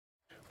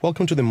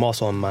Welcome to the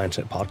Muscle and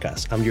Mindset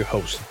Podcast. I'm your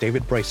host,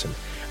 David Bryson,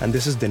 and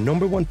this is the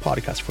 #1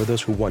 podcast for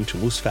those who want to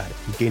lose fat,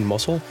 gain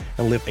muscle,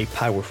 and live a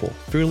powerful,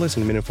 fearless,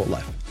 and meaningful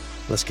life.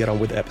 Let's get on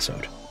with the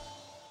episode.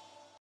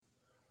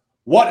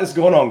 What is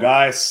going on,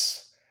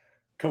 guys?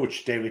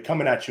 Coach David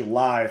coming at you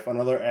live,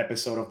 another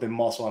episode of the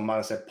Muscle and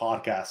Mindset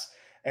Podcast.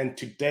 And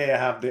today I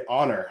have the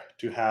honor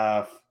to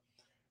have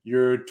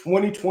your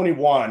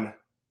 2021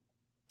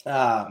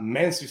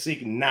 Men's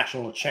Physique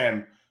National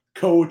Champ,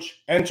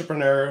 coach,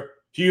 entrepreneur,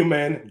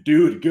 human,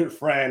 dude, good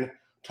friend,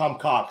 Tom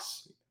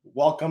Cox.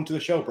 Welcome to the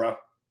show, bro.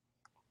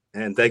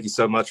 And thank you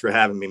so much for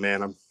having me,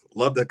 man. I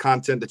love the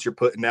content that you're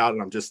putting out,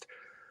 and I'm just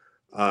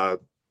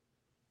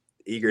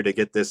eager to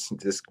get this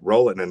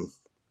rolling and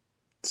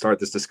start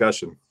this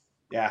discussion.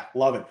 Yeah,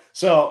 love it.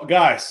 So,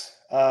 guys,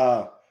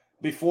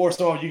 before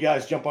some of you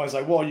guys jump on, it's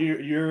like, well,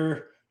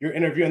 you're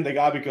interviewing the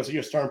guy because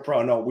you're starting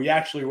pro. No,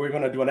 we're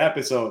going to do an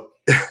episode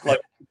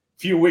like a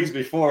few weeks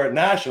before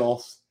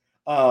Nationals.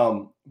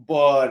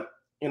 But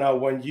you know,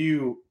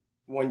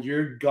 when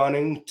you're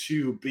gunning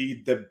to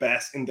be the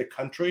best in the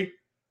country,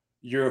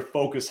 your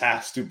focus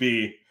has to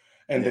be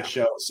in the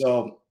show.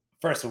 So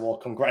first of all,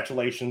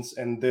 congratulations.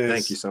 And this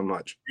thank you so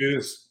much.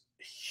 Is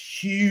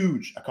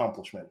huge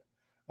accomplishment.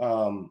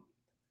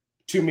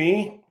 To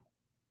me,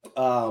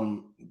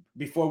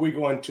 before we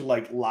go into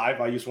like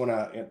live, I just want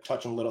to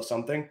touch on a little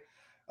something.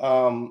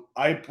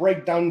 I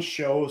break down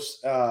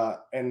shows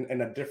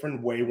in a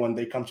different way when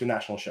they come to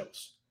national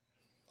shows.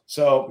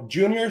 So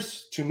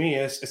juniors, to me,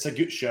 it's a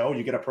good show.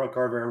 You get a pro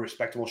card, very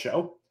respectable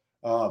show.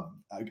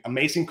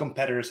 Amazing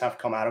competitors have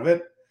come out of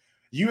it.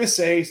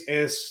 USA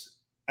is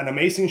an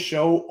amazing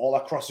show all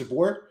across the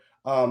board.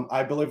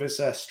 I believe it's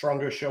a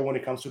stronger show when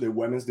it comes to the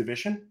women's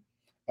division.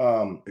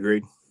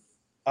 Agreed.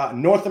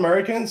 North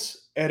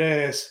Americans, it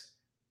is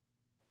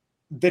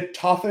the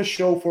toughest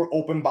show for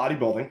open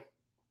bodybuilding.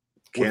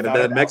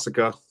 Canada and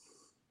Mexico.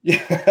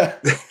 Yeah.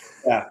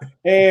 Yeah.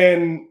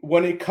 And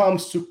when it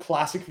comes to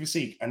classic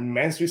physique and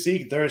men's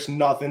physique, there's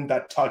nothing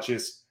that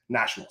touches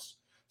nationals.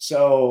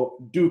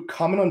 So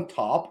coming on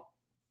top,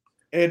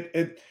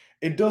 it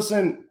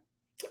doesn't,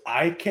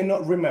 I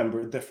cannot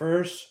remember the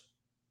first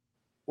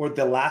or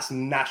the last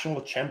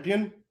national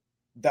champion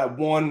that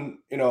won,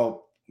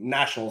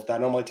 nationals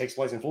that normally takes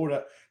place in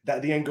Florida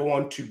that didn't go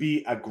on to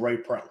be a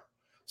great pro.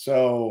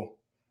 So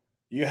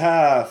you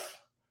have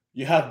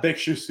big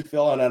shoes to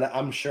fill, and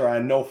I'm sure, I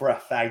know for a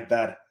fact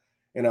that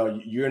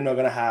you're not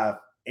going to have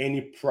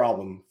any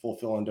problem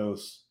fulfilling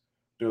those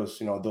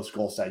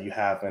goals that you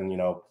have. And,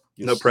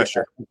 no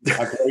pressure.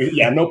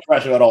 Yeah, no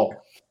pressure at all.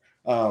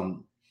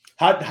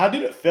 How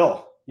did it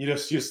feel?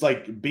 Just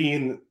like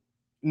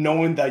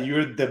knowing that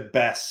you're the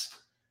best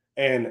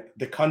in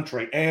the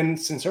country. And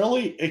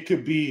sincerely, it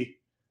could be,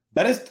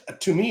 that is,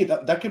 to me,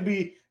 that could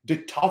be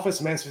the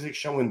toughest men's physique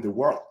show in the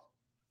world.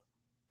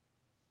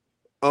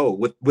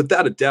 Oh,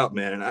 without a doubt,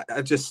 man. And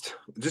I just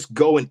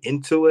going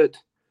into it,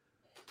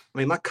 I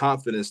mean, my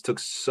confidence took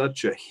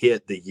such a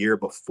hit the year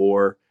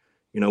before.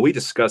 We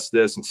discussed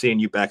this and seeing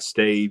you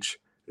backstage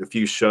at a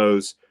few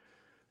shows.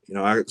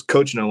 I was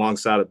coaching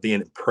alongside of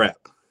being in prep.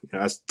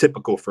 That's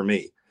typical for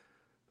me.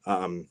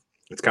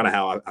 It's kind of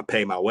how I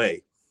pay my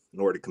way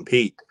in order to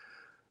compete.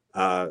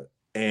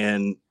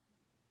 And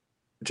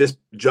just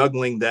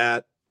juggling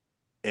that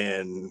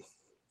and,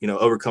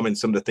 overcoming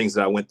some of the things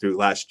that I went through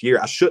last year,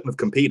 I shouldn't have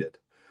competed.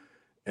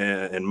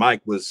 And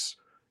Mike was,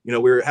 we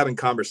were having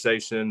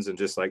conversations and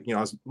just like, I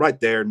was right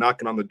there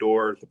knocking on the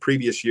door. The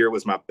previous year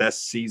was my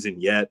best season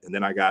yet. And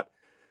then I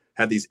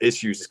had these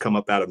issues just come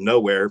up out of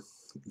nowhere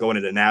going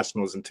into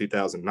nationals in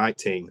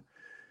 2019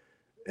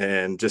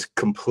 and just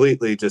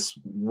completely just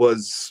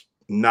was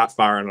not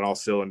firing on all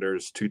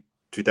cylinders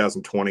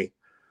 2020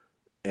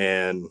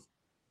 and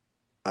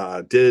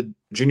did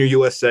junior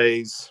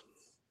USA's,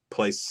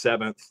 placed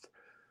 7th,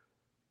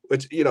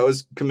 which,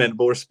 is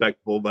commendable,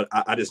 respectable, but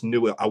I just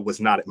knew I was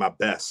not at my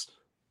best.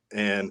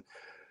 And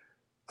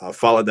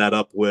followed that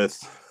up with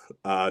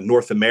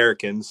North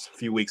Americans a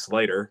few weeks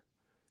later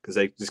because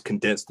they just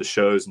condensed the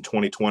shows in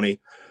 2020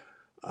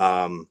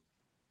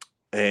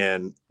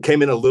 and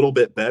came in a little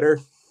bit better,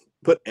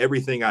 put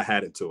everything I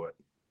had into it,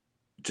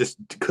 just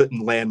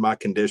couldn't land my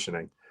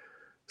conditioning.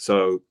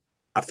 So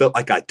I felt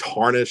like I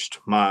tarnished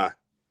my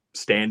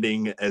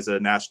standing as a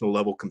national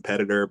level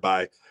competitor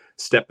by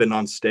stepping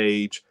on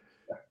stage.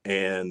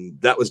 And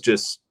that was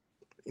just,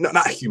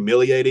 not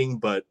humiliating,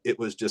 but it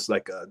was just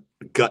like a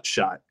gut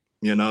shot.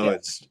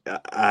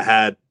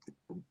 I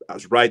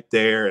was right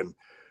there and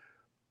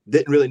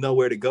didn't really know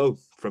where to go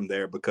from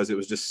there because it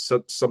was just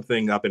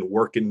something I've been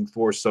working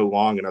for so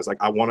long. And I was like,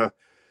 I want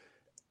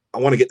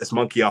to get this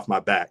monkey off my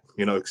back,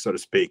 so to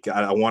speak.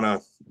 I want to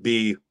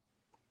be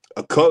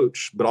a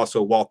coach, but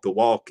also walk the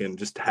walk and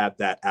just have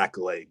that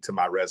accolade to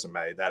my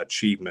resume, that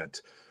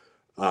achievement,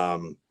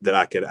 that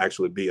I could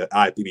actually be an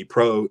IFBB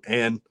pro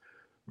and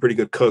a pretty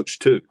good coach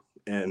too.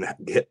 And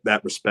get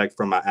that respect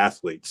from my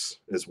athletes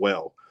as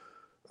well.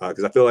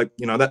 Because I feel like,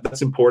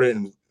 that's important.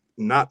 And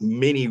not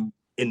many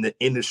in the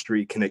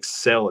industry can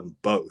excel in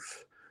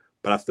both.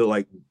 But I feel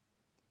like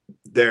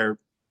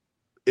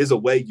is a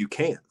way you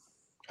can,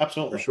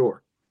 Absolutely. for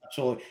sure.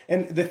 Absolutely.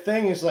 And the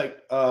thing is like,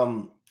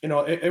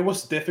 it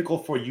was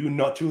difficult for you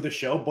not to do the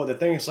show, but the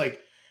thing is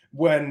like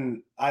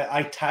when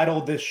I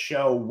titled this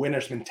show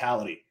Winner's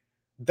Mentality,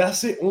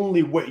 that's the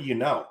only way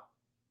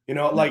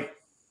like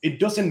it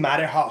doesn't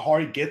matter how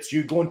hard it gets,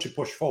 you're going to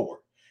push forward.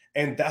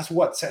 And that's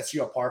what sets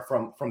you apart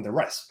from the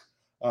rest.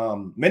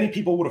 Many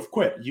people would have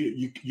quit.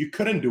 You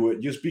couldn't do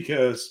it just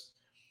because,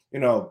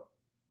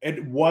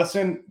 it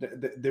wasn't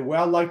the way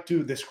I like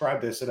to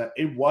describe this, that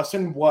it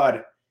wasn't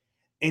what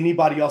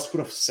anybody else could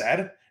have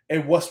said.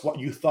 It was what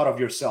you thought of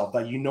yourself,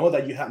 that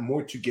that you had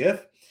more to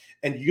give,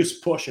 and you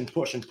just push and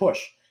push and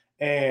push.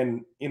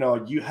 And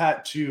you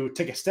had to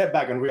take a step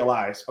back and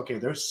realize, okay,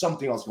 there's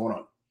something else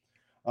going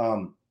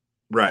on.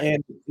 Right.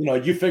 And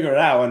you figure it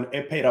out, and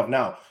it paid off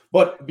now.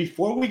 But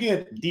before we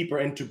get deeper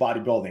into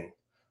bodybuilding,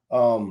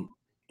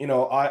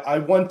 I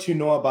want to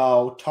know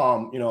about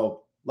Tom,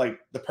 like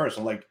the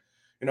person, like,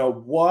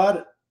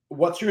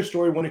 what's your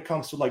story when it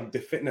comes to like the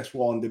fitness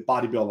world and the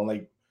bodybuilding?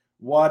 Like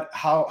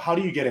how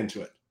do you get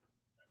into it?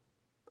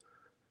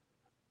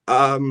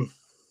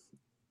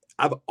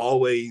 I've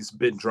always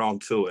been drawn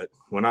to it.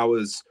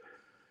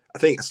 I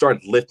think I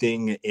started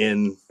lifting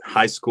in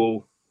high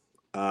school.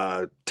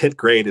 10th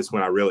grade is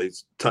when I really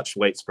touched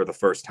weights for the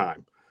first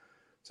time.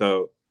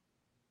 So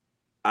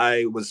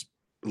I was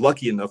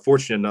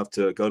fortunate enough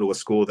to go to a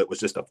school that was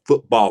just a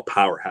football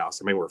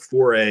powerhouse. I mean, we're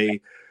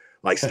 4A,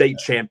 like state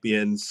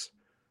champions,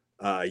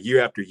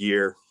 year after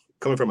year,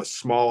 coming from a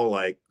small,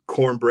 like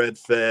cornbread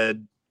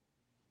fed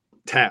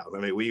town. I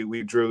mean,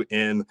 we drew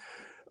in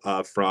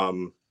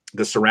from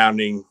the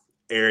surrounding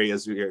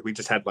areas. We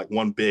just had like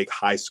one big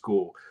high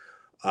school.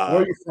 Where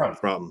are you from?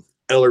 From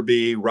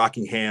Ellerbe,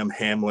 Rockingham,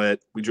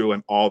 Hamlet. We drew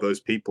in all those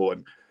people,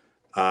 and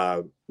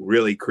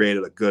really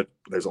created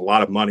there's a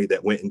lot of money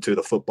that went into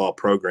the football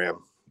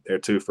program there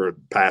too for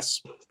the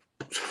past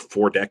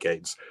 4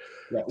 decades.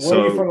 Yeah. Where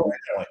are you from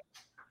originally?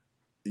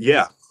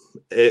 Yeah.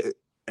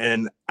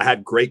 And I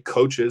had great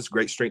coaches,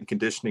 great strength and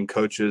conditioning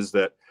coaches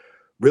that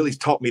really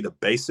taught me the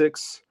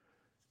basics.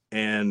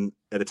 And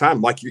at the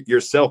time, like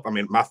yourself, I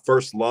mean, my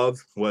first love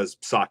was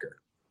soccer.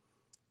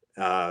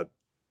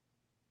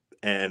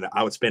 And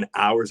I would spend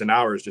hours and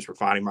hours just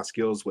refining my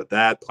skills with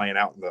that, playing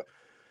out in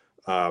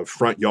the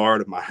front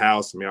yard of my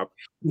house. I mean, I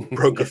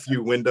broke a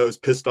few windows,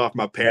 pissed off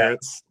my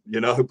parents,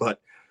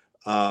 but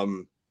I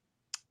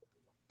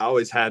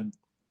always had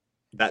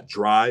that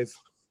drive,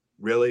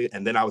 really.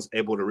 And then I was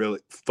able to really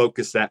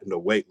focus that into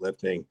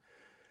weightlifting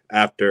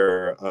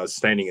after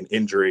sustaining an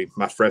injury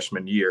my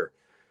freshman year,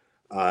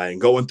 and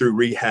going through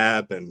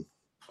rehab, and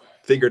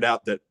figured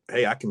out that,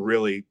 hey, I can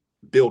really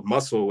build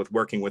muscle with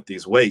working with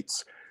these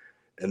weights.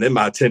 And then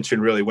my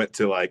attention really went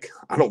to like,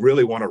 I don't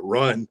really want to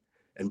run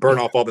and burn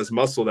off all this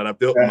muscle that I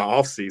built in my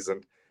off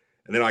season.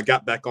 And then I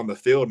got back on the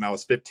field and I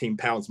was 15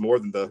 pounds more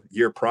than the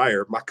year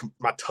prior.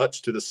 My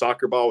touch to the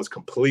soccer ball was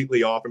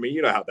completely off. I mean,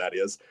 you know how that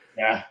is.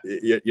 Yeah.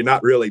 You're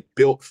not really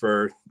built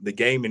for the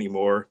game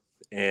anymore.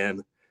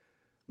 And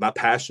my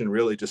passion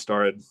really just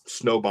started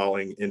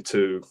snowballing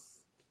into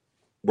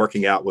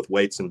working out with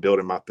weights and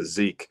building my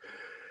physique.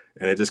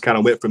 And it just kind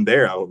of went from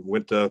there. I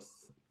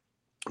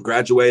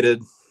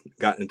graduated,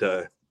 got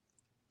into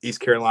East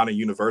Carolina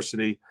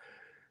University,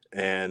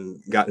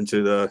 and got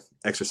into the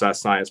exercise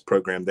science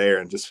program there,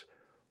 and just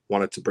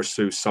wanted to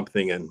pursue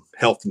something in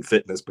health and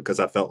fitness because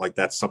I felt like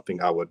that's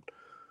something I would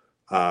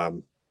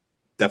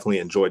definitely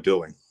enjoy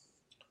doing.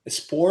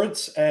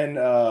 Sports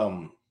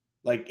and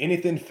like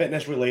anything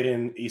fitness related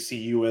in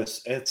ECU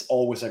it's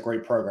always a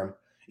great program.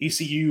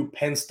 ECU,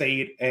 Penn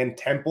State, and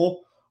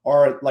Temple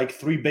are like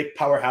 3 big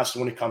powerhouses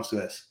when it comes to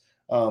this.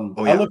 I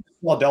lived in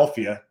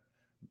Philadelphia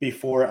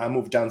before I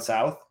moved down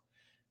south,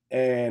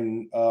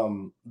 and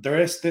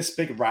there is this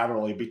big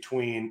rivalry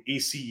between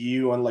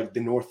ECU and like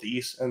the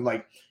Northeast, and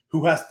like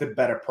who has the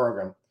better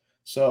program.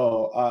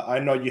 So I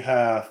know you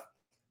have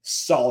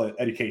solid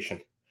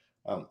education.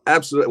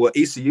 Absolutely. Well,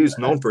 ECU is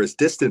known for its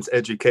distance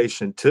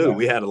education too. Yeah.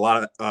 We had a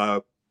lot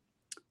of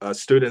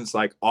students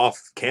like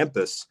off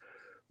campus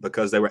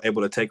because they were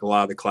able to take a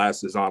lot of the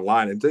classes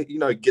online and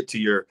get to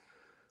your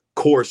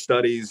core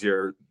studies,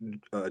 your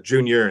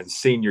junior and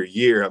senior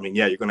year. I mean,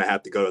 yeah, you're going to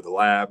have to go to the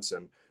labs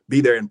and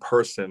be there in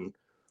person,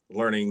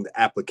 learning the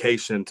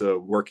application to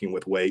working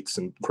with weights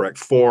and correct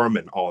form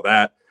and all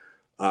that.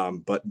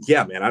 But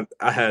yeah, man,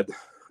 I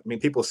mean,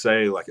 people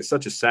say like it's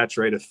such a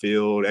saturated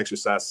field,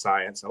 exercise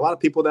science. A lot of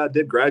people that I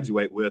did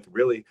graduate with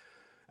really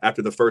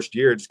after the first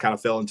year just kind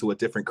of fell into a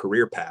different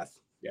career path.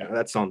 Yeah,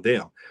 that's on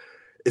them.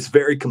 It's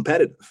very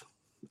competitive.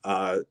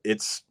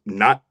 It's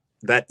not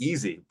that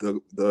easy.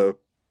 The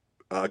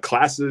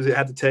classes you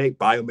had to take,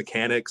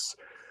 biomechanics.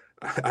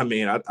 I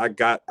mean, I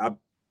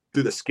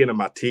through the skin of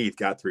my teeth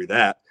got through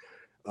that.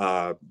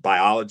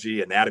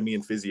 Biology, anatomy,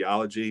 and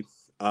physiology.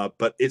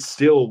 But it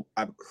still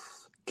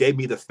gave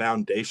me the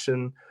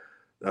foundation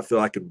that I feel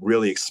I could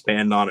really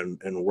expand on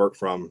and work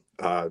from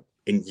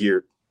in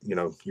years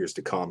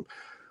to come.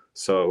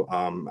 So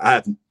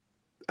I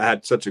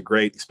had such a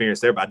great experience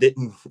there, but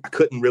I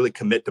couldn't really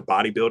commit to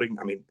bodybuilding.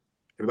 I mean,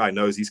 everybody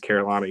knows East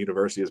Carolina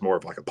University is more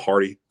of like a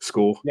party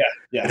school.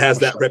 Yeah, it has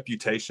that sure.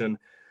 reputation.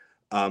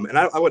 And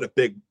I wasn't a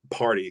big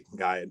party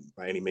guy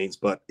by any means,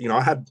 but you know,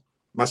 I had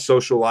my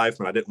social life,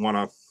 and I didn't want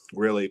to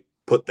really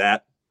put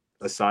that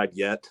aside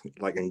yet,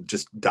 like, and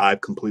just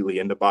dive completely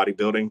into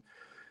bodybuilding.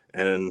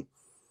 And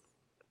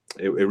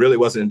it really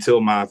wasn't until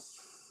my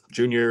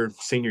senior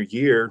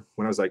year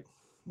when I was like,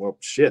 well,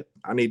 shit,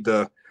 I need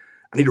to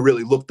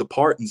really look the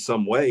part in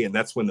some way. And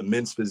that's when the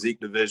men's physique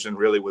division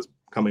really was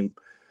becoming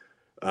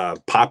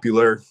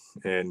popular.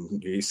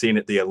 And you've seen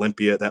it, the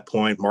Olympia at that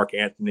point, Mark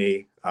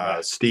Anthony,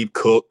 Steve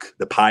Cook,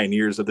 the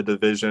pioneers of the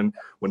division,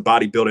 when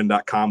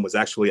bodybuilding.com was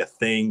actually a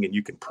thing and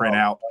you can print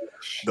out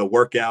the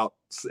workouts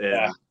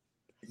and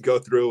go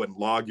through and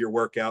log your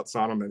workouts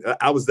on them. And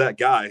I was that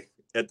guy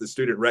at the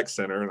Student Rec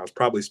Center, and I was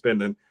probably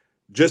spending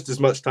just as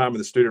much time in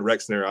the Student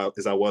Rec Center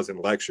as I was in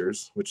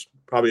lectures, which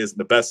probably isn't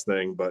the best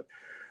thing, but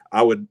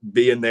I would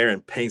be in there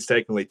and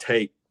painstakingly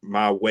take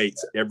my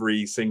weights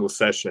every single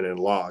session and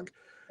log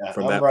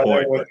from that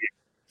point. But,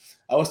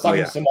 I was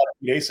talking to somebody a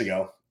few days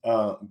ago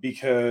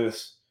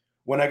because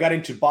when I got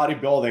into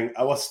bodybuilding,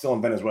 I was still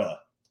in Venezuela,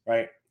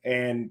 right?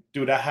 And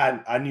dude,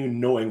 I knew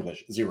no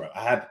English, zero.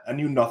 I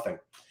knew nothing.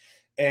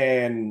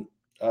 And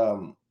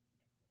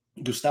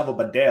Gustavo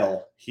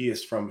Badel,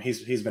 he's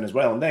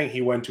Venezuelan. Then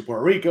he went to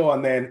Puerto Rico,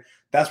 and then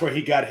that's where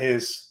he got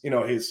his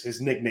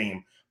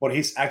nickname. But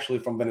he's actually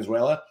from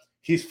Venezuela.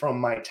 He's from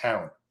my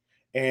town.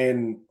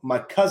 And my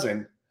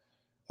cousin,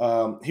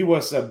 he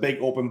was a big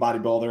open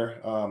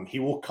bodybuilder. He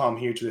will come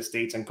here to the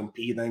States and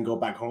compete, and then go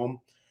back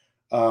home.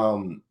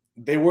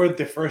 They were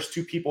the first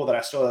two people that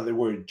I saw that they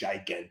were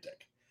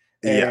gigantic.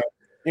 And,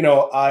 you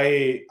know,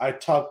 I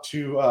talked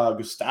to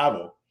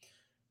Gustavo,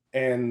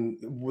 and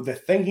the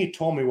thing he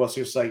told me was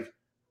just like,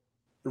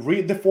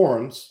 read the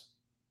forums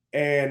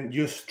and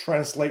just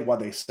translate what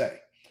they say.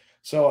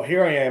 So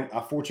here I am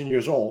at 14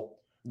 years old,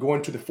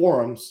 going to the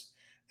forums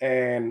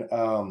and,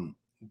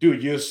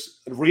 dude, just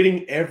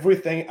reading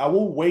everything. I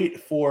will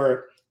wait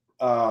for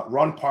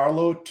Ron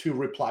Parlow to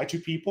reply to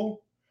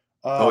people.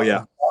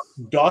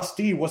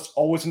 Dusty was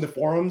always in the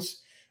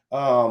forums.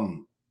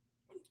 Who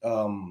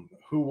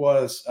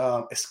was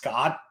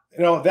Scott?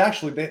 You know, they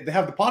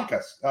have the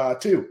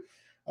podcast too.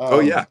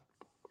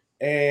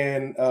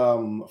 And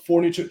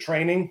For Nutrition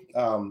Training.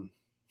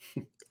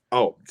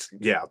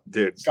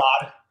 Dude.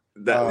 Scott.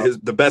 That is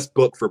the best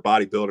book for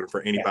bodybuilding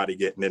for anybody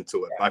getting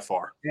into it by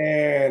far.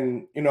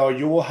 And you know,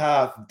 you will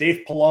have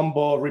Dave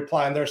Palumbo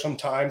replying there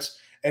sometimes.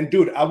 And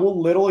dude, I will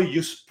literally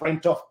just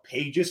print off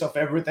pages of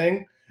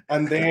everything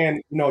and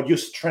then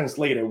just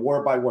translate it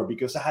word by word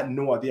because I had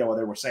no idea what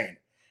they were saying.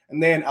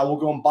 And then I will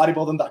go on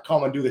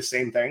bodybuilding.com and do the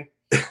same thing.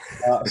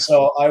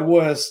 So I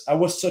was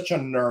such a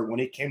nerd when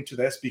it came to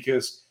this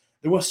because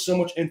there was so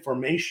much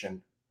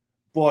information.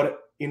 But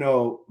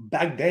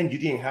back then you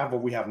didn't have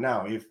what we have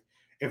now. If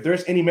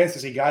there's any men's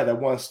physique guy that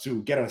wants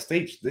to get on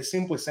stage, they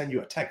simply send you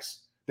a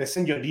text. They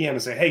send you a DM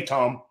and say, "Hey,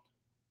 Tom,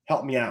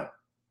 help me out."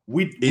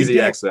 Easy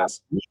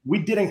access. We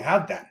didn't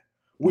have that.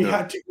 We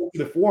had to go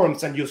to the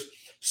forums and just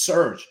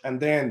search. And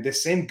then the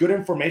same good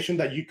information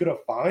that you could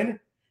have found,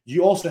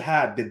 you also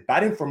had the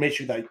bad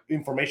information that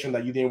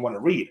you didn't want to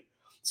read.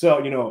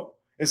 So,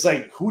 it's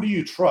like, who do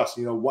you trust?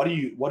 What do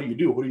you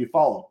do? Who do you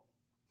follow?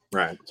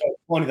 Right. So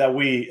it's funny that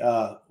we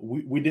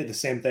did the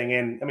same thing.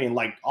 And I mean,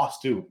 like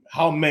us too.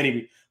 How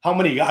many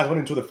guys went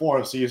into the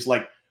forums to just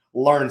like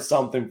learn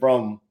something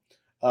from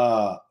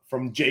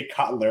Jay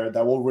Cutler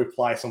that will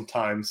reply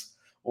sometimes,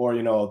 or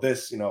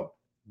this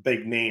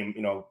big name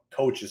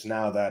coaches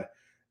now that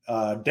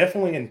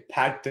definitely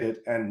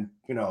impacted and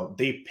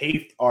they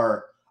paved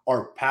our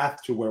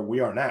path to where we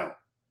are now.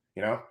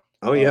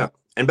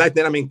 And back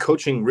then, I mean,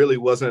 coaching really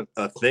wasn't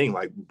a thing.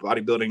 Like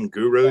bodybuilding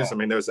gurus, I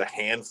mean, there was a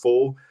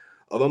handful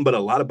of them, but a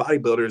lot of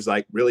bodybuilders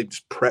like really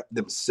just prep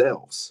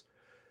themselves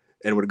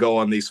and would go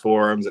on these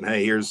forums and,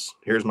 hey, here's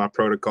my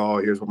protocol,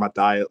 here's what my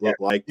diet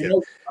looked like.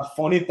 A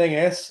funny thing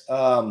is,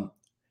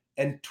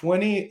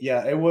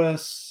 it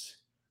was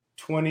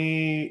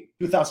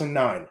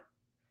 2009,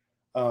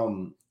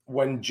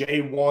 when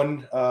Jay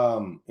won,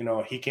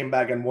 he came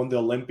back and won the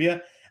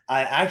Olympia.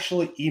 I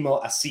actually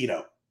emailed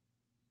Aceto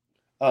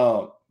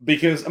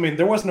because I mean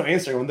there was no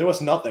Instagram, there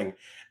was nothing.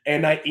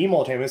 And I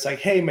emailed him. It's like,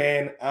 "Hey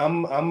man,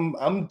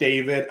 I'm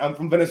David. I'm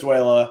from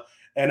Venezuela,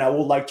 and I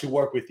would like to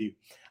work with you."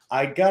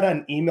 I got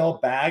an email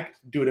back,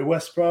 dude. It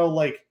was probably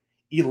like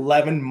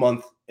 11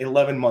 months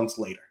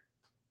later.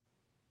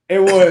 It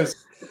was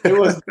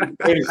the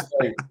greatest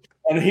thing.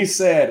 And he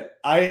said,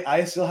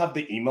 I still have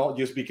the email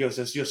just because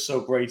it's just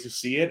so great to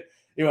see it.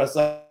 It was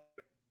like,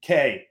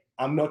 "Okay,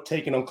 I'm not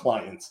taking on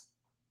clients."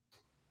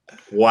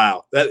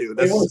 Wow,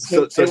 that's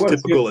such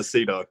typical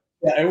Aceto.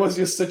 Yeah, it was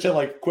just such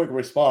a quick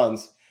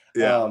response.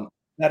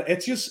 That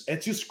it's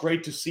just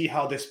great to see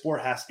how this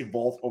sport has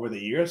evolved over the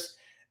years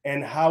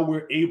and how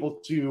we're able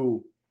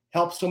to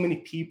help so many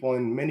people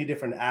in many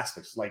different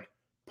aspects like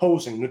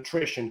posing,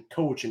 nutrition,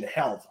 coaching,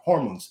 health,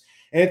 hormones.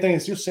 Anything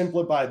is just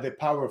simply by the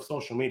power of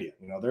social media.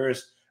 There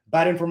is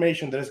bad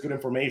information, there is good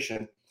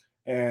information,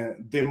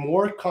 And the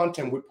more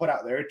content we put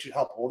out there to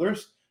help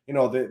others,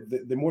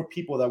 the more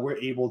people that we're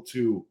able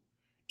to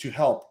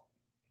help.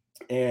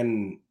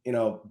 And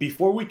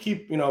before we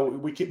keep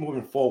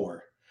moving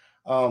forward,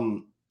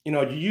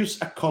 you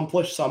just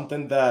accomplish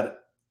something that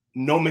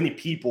no many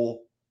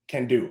people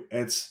can do.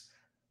 It's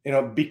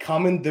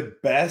becoming the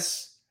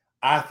best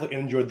athlete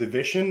in your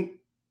division.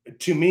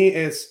 To me,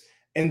 is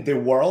in the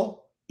world,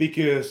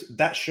 because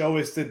that show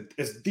is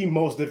the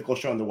most difficult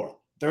show in the world.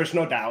 There's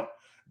no doubt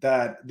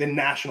that the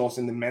nationals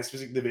in the men's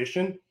physique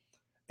division,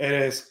 it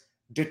is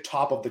the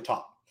top of the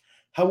top.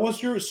 How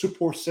was your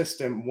support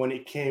system when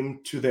it came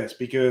to this?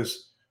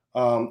 Because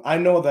I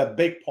know that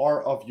big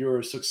part of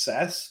your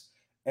success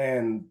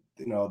and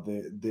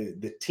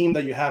the team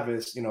that you have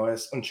is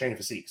Unchained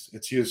Physiques.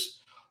 It's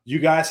just you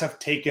guys have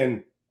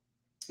taken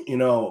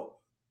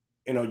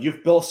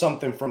you've built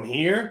something from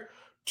here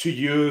to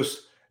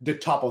use the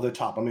top of the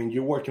top. I mean,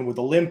 you're working with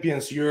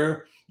Olympians.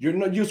 You're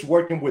not just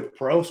working with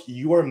pros.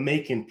 You are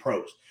making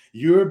pros.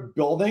 You're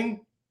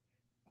building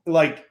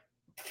like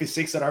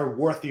physiques that are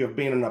worthy of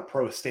being on a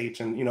pro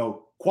stage and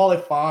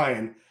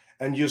qualifying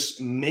and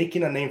just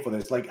making a name for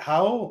this. Like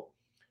how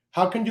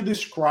can you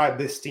describe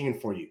this team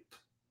for you?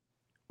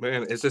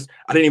 Man, it's just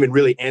I didn't even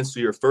really answer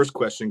your first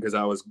question because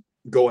I was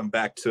going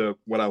back to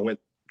what I went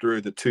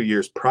through the 2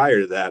 years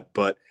prior to that.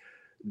 But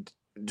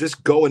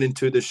just going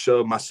into the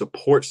show, my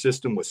support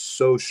system was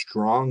so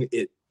strong.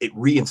 It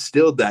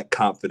reinstilled that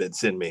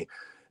confidence in me.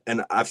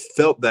 And I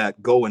felt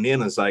that going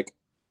in as like,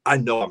 I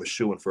know I'm a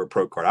shoo-in for a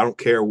pro card. I don't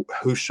care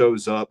who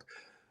shows up.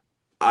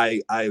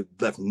 I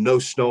left no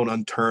stone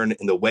unturned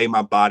in the way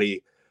my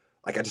body,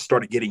 like I just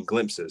started getting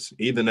glimpses.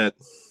 Even at,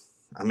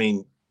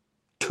 2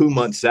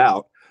 months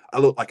out, I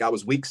looked like I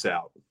was weeks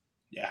out.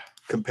 Yeah.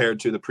 Compared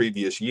to the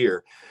previous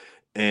year.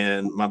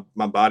 And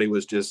my body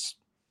was just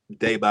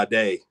day by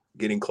day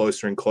getting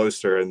closer and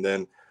closer. And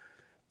then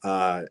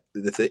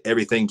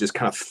everything just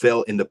kind of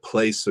fell into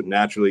place. So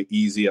naturally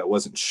easy. I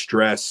wasn't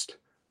stressed.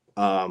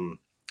 And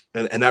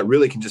that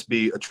really can just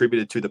be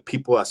attributed to the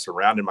people I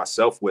surrounded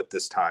myself with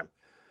this time.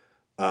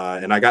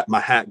 And I got my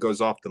hat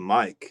goes off the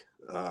mic.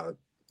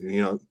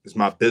 Is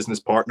my business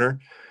partner.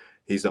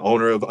 He's the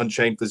owner of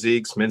Unchained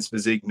Physiques, Men's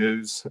Physique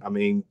News. I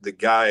mean, the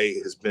guy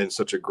has been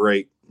such a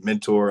great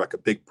mentor, like a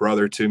big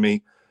brother to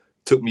me.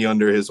 Took me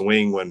under his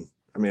wing when,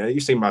 you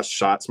see my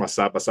shots, my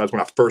side-by-sides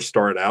when I first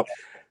started out.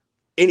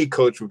 Any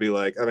coach would be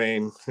like,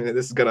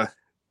 this is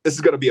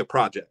gonna be a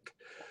project.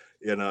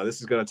 This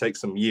is gonna take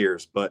some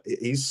years. But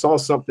he saw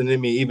something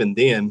in me even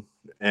then.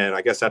 And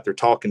I guess after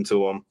talking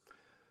to him,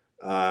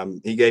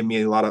 he gave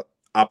me a lot of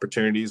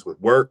opportunities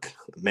with work,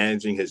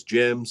 managing his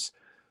gyms,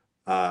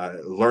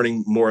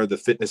 learning more of the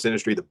fitness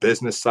industry, the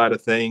business side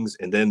of things.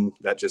 And then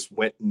that just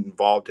went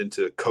involved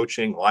into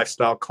coaching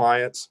lifestyle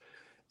clients.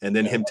 And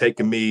then him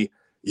taking me.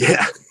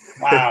 Yeah.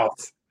 Wow.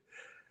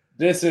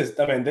 This is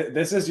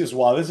just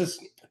wow. This is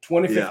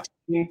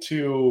 2015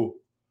 to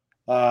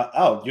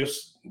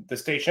just the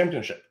state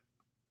championship.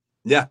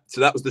 Yeah. So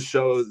that was the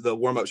show, the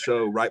warm-up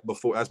show right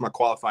before. That's my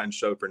qualifying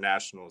show for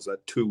nationals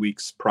 2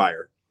 weeks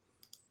prior.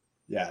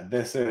 Yeah.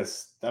 This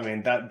is,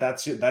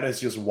 that is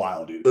just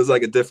wild, dude. It was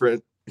like a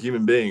different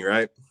human being,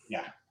 right?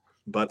 Yeah.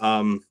 But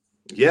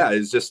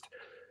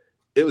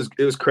it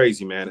was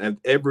crazy, man. And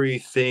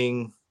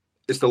everything,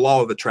 it's the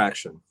law of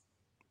attraction.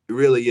 It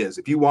really is.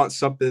 If you want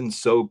something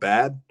so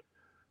bad,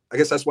 I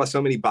guess that's why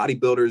so many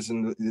bodybuilders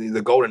in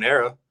the golden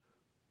era,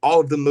 all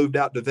of them moved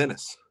out to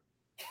Venice.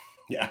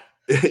 Yeah.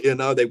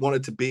 They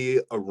wanted to be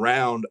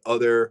around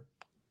other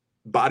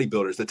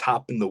bodybuilders, the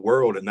top in the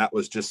world. And that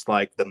was just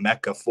like the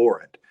mecca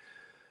for it.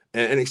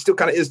 And it still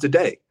kind of is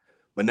today.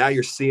 But now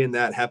you're seeing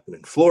that happen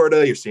in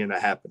Florida. You're seeing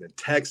that happen in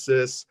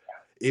Texas,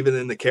 even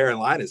in the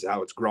Carolinas,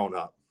 how it's grown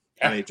up.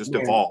 It just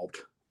evolved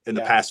in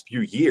the past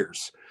few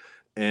years.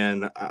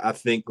 And I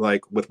think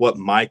like with what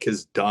Mike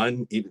has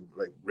done, even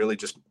like really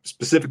just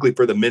specifically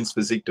for the men's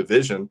physique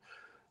division,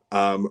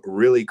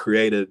 really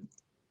created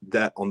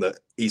that on the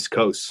East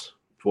Coast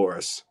for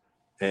us.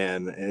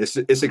 And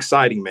it's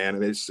exciting, man.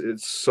 And it's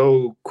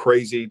so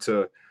crazy it's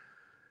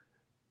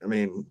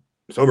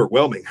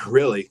overwhelming,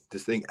 really, to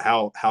think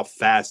how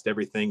fast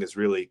everything has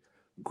really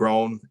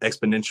grown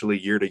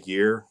exponentially year to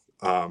year.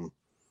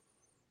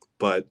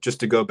 But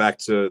just to go back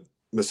to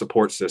the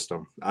support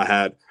system, I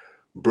had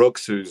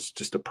Brooks, who's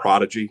just a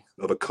prodigy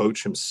of a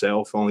coach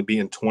himself, only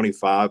being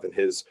 25, and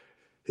his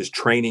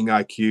training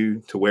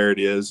IQ to where it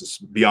is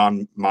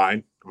beyond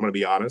mine. I'm going to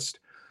be honest.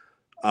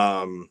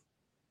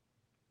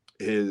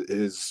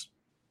 His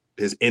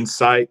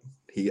insight,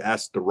 he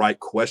asked the right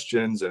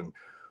questions. And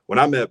when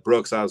I met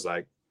Brooks, I was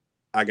like,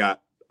 I got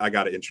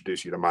to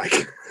introduce you to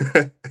Mike.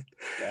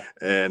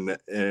 And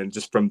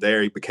just from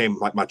there, he became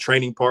like my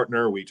training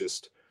partner. We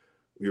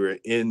were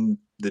in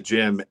the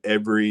gym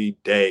every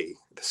day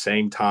at the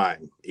same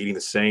time, eating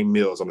the same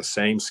meals on the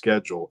same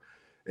schedule.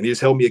 And he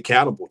just held me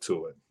accountable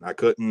to it. I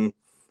couldn't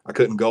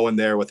go in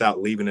there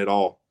without leaving it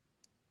all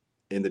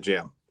in the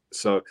gym.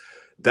 So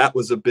that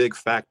was a big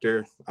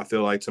factor, I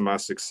feel like, to my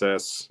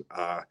success.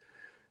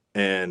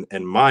 And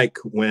Mike,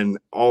 when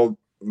all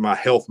my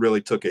health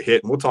really took a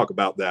hit, and we'll talk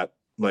about that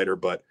later.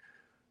 But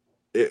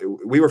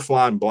we were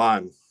flying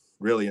blind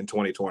really in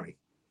 2020.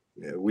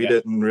 We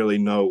didn't really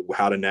know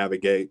how to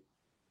navigate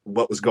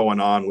what was going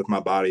on with my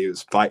body. It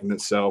was fighting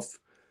itself.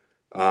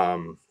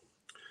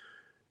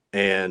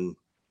 And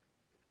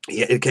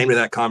it came to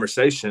that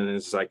conversation, and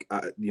it's like,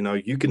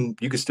 you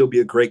can still be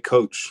a great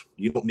coach.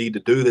 You don't need to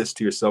do this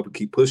to yourself and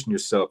keep pushing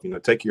yourself.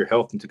 Take your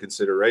health into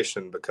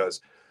consideration,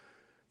 because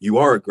you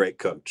are a great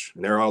coach.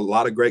 And there are a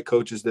lot of great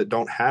coaches that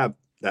don't have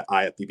that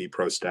IFBB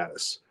pro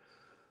status.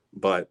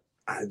 But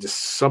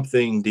just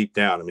something deep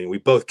down, I mean, we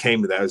both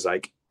came to that as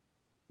like,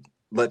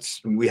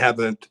 we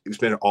haven't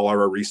expended all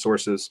our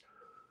resources.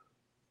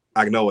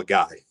 I know a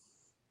guy,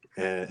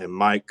 and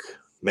Mike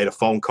made a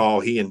phone call.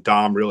 He and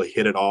Dom really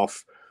hit it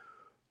off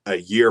a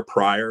year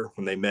prior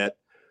when they met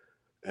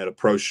at a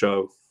pro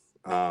show.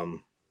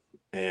 And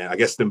I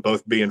guess them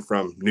both being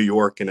from New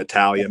York and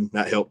Italian,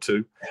 that helped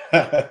too.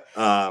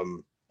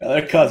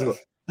 They're cousins.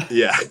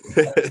 Yeah.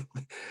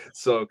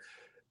 So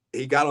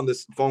he got on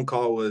this phone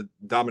call with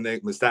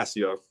Dominic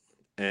Mestasio,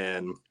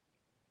 and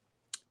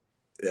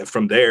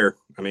from there,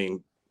 I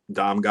mean,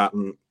 Dom got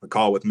on a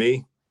call with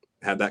me,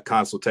 had that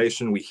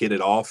consultation. We hit it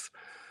off.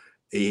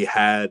 He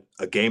had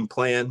a game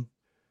plan.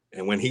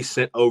 And when he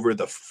sent over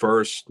the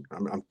first,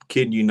 I'm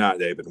kidding you not,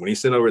 David, when he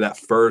sent over that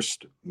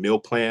first meal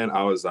plan,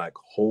 I was like,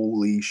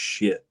 holy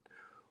shit,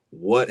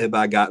 what have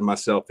I gotten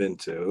myself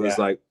into? It was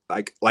like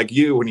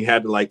you, when you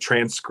had to like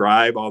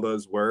transcribe all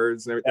those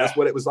words and everything. That's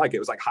what it was like. It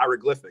was like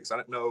hieroglyphics. I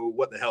didn't know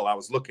what the hell I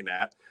was looking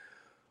at,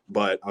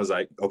 but I was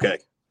like, okay,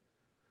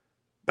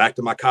 back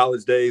to my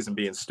college days and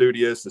being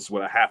studious. This is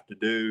what I have to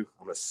do.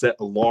 I'm going to set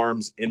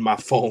alarms in my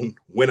phone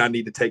when I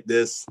need to take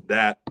this,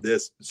 like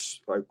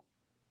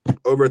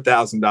over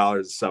 $1,000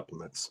 of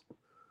supplements,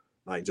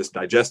 like just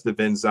digestive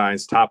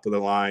enzymes, top of the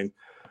line,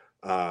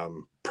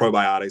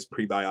 probiotics,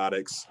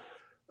 prebiotics.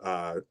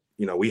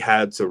 We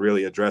had to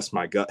really address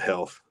my gut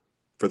health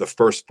for the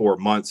first 4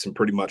 months and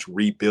pretty much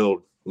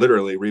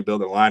literally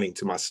rebuild the lining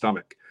to my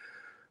stomach.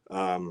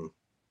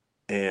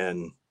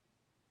 And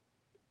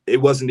it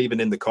wasn't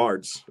even in the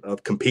cards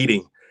of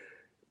competing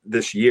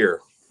this year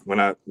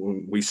when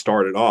we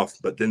started off,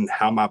 but then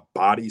how my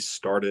body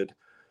started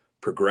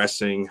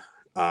progressing,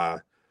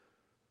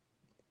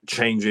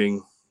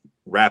 changing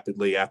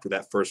rapidly after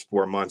that first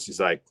 4 months. He's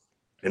like,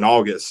 in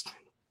August,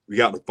 we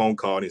got the phone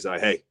call, and he's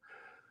like, hey,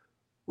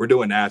 we're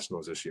doing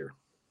nationals this year.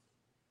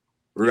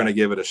 We're going to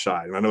give it a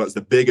shot. And I know it's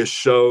the biggest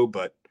show,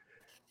 but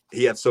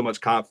he had so much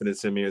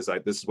confidence in me. It's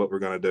like, this is what we're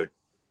going to do.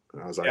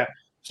 And I was like,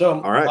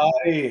 so all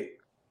right.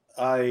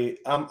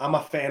 I'm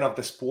a fan of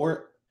the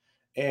sport,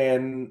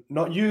 and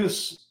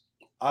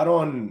I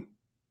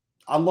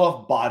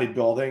love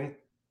bodybuilding,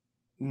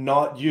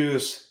 not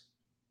use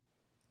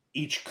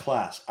each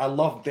class. I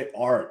love the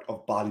art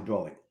of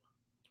bodybuilding.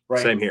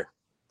 Right. Same here.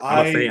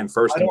 I'm a fan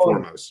first and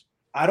foremost.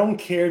 I don't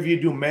care if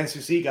you do men's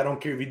physique. I don't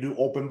care if you do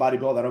open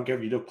bodybuilding. I don't care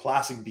if you do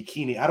classic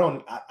bikini. I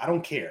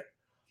don't care.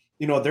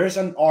 There's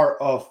an art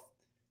of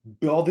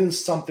building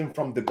something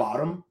from the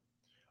bottom,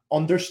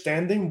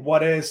 understanding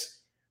what is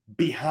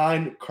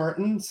behind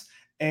curtains,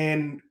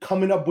 and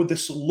coming up with the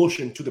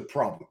solution to the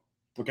problem.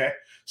 Okay.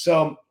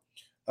 So,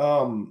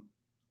 and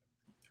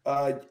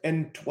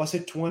was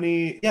it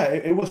 20? Yeah,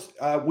 it was,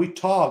 we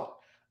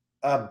talked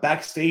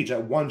backstage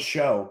at one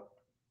show,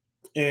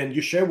 and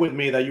you shared with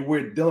me that you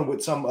were dealing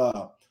with some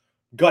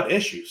gut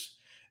issues.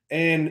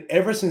 And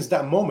ever since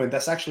that moment,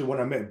 that's actually when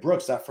I met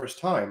Brooks that first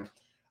time.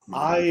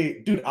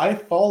 I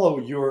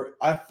followed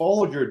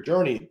your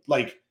journey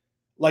like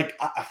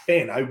a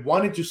fan. I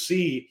wanted to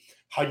see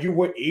how you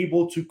were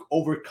able to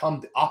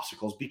overcome the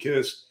obstacles,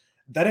 because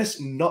that is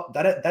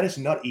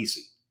not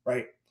easy,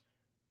 right?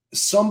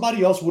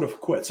 Somebody else would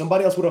have quit.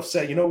 Somebody else would have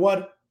said, you know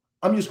what?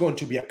 I'm just going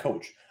to be a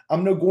coach.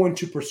 I'm not going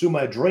to pursue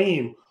my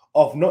dream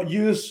of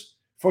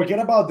forget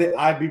about the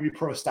IFBB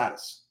pro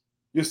status.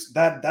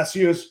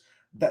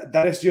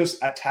 That is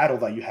just a title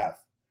that you have.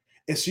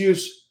 It's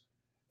just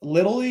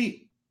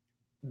literally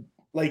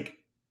like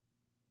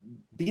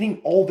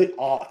beating all the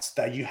odds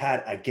that you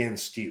had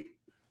against you.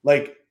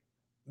 Like,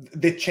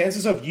 the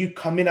chances of you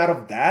coming out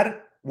of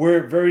that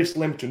were very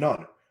slim to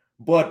none.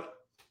 But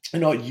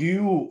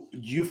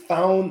you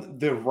found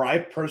the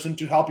right person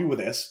to help you with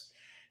this,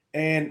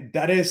 and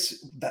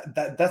that's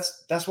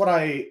what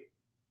I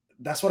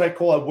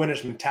call a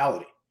winner's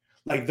mentality.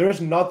 Like, there's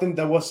nothing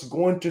that was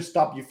going to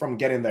stop you from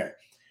getting there.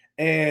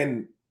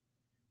 And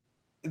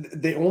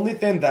the only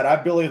thing that I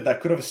believe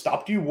that could have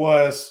stopped you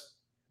was,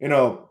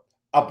 a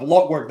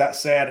blood work that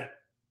said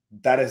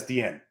that is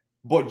the end.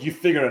 But you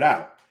figured it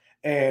out,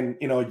 and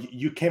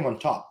you came on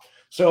top.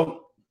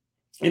 So,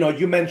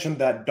 you mentioned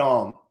that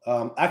Dom.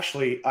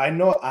 Actually, I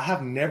know I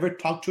have never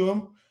talked to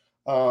him,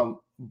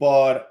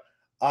 but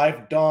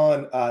I've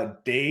done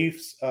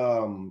Dave's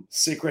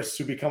Secrets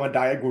to Become a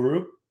Diet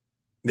Guru.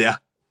 Yeah.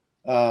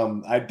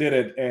 I did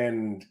it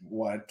in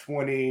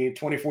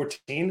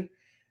 2014.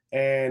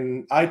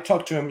 And I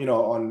talked to him,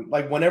 on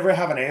like whenever I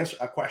have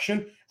a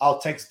question, I'll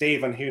text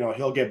Dave, and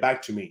he'll get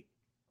back to me.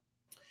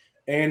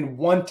 And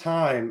one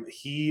time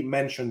he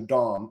mentioned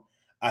Dom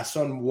as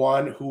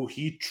someone who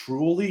he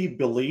truly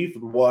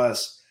believed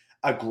was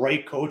a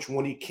great coach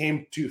when he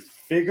came to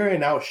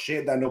figuring out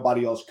shit that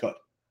nobody else could.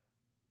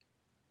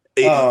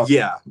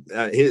 Yeah,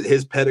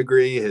 his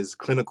pedigree, his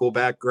clinical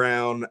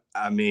background.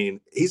 I mean,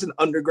 he's an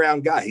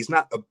underground guy. He's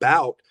not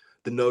about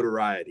the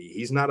notoriety.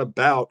 He's not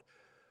about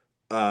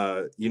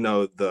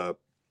the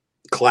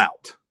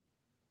clout.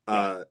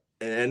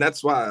 And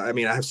that's why, I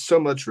mean, I have so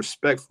much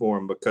respect for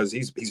him, because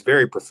he's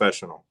very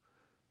professional,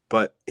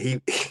 but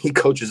he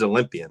coaches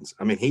Olympians.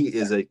 I mean, he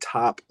is a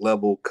top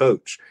level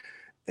coach,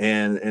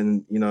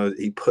 and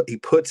he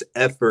puts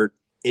effort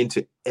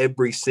into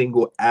every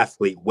single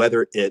athlete,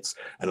 whether it's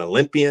an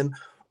Olympian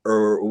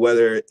or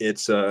whether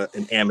it's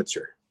an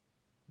amateur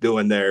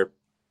doing their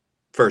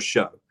first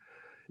show.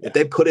 Yeah. If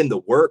they put in the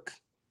work,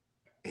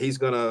 he's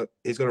gonna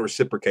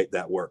reciprocate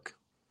that work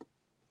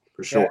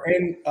for sure. Yeah,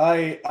 and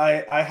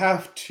I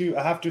have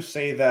to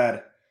say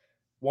that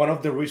one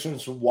of the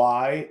reasons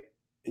why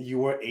you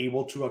were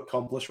able to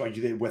accomplish what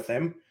you did with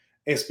him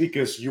is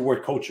because you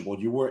were coachable.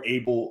 You were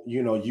able,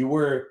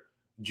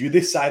 you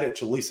decided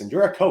to listen.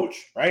 You're a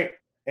coach, right?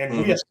 And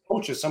we as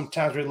coaches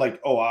sometimes we're like,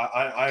 oh,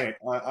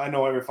 I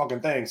know every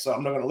fucking thing, so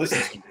I'm not going to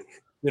listen to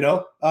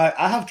you.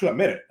 I have to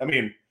admit it. I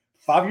mean,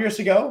 5 years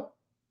ago,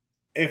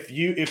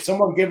 if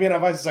someone gave me an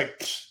advice, it's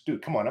like,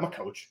 dude, come on, I'm a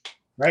coach,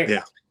 right?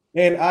 Yeah.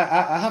 And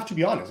I have to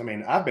be honest. I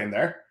mean, I've been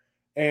there,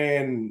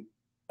 and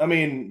I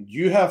mean,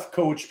 you have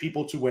coached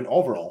people to win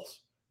overalls.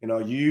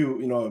 On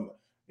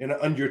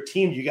your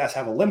team, you guys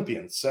have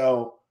Olympians,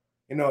 so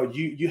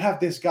you have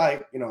this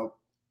guy,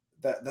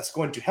 that's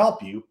going to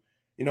help you.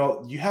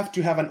 You have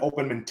to have an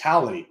open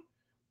mentality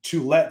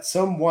to let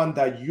someone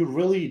that you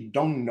really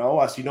don't know,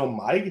 as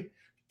Mike,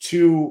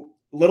 to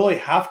literally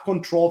have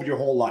control of your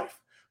whole life,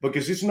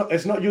 because it's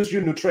not just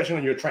your nutrition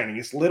and your training.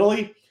 It's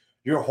literally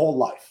your whole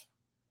life.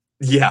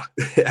 Yeah.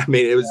 I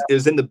mean, it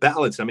was in the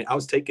balance. I mean, I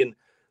was taking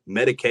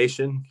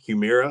medication,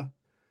 Humira,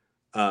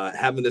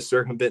 having to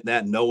circumvent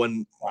that,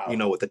 knowing,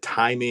 with the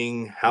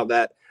timing, how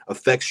that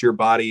affects your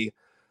body,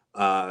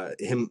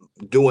 him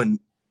doing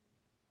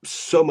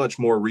so much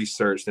more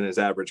research than his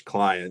average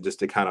client, just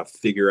to kind of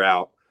figure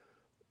out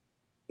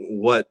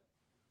what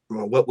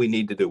we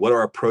need to do, what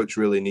our approach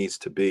really needs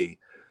to be.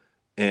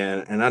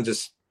 And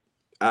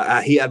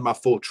he had my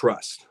full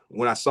trust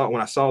when I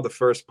saw the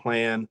first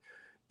plan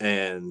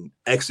and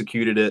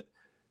executed it.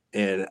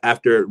 And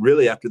after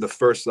the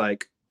first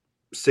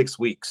 6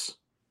 weeks,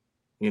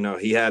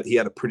 he had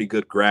a pretty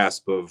good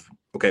grasp of,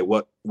 okay,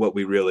 what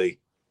we really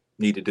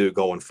need to do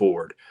going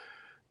forward.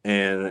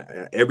 And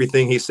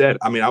everything he said,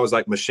 I mean, I was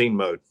like machine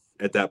mode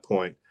at that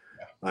point.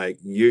 Yeah. Like,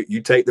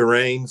 you take the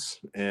reins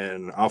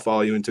and I'll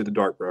follow you into the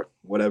dark, bro.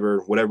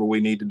 Whatever we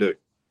need to do.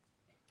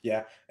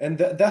 Yeah. And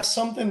that's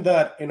something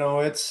that,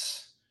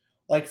 it's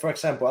like, for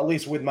example, at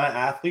least with my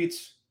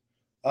athletes,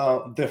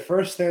 the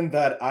first thing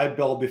that I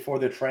build before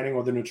the training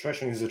or the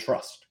nutrition is the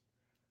trust.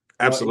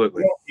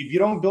 Absolutely. If you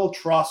don't build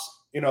trust,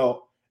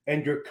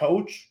 and your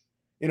coach,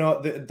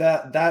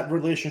 that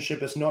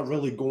relationship is not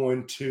really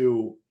going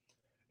to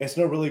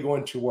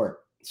work.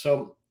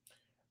 So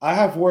I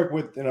have worked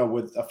with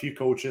a few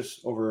coaches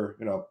over,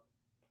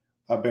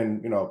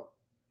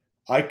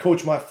 I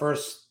coached my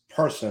first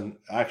person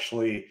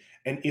actually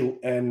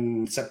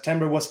in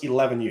September was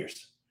 11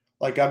 years.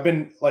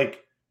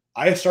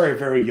 I started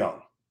very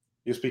young,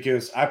 just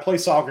because I play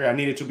soccer. I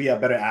needed to be a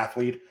better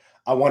athlete.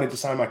 I wanted to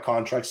sign my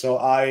contract. So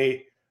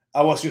I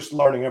was just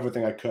learning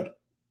everything I could.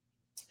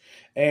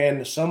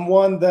 And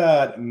someone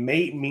that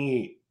made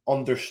me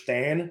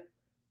understand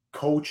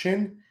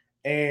coaching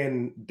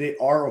and the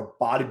art of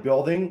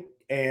bodybuilding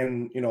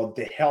and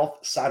the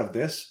health side of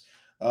this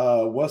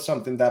was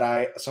someone that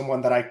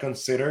I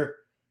consider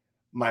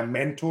my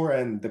mentor,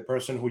 and the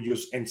person who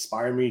just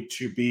inspired me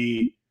to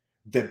be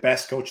the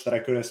best coach that I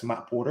could, is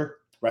Matt Porter.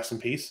 Rest in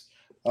peace.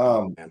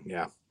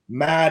 Yeah.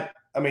 Matt,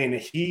 I mean,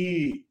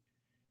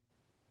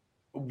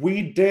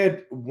 we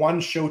did one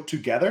show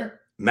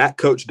together. Matt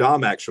coached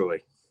Dom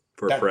actually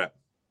for prep.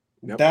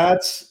 Yep. That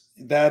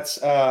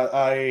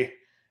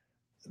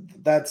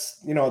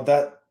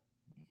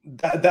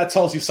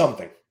tells you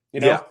something,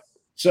 Yeah.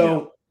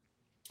 So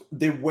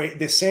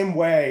the same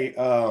way,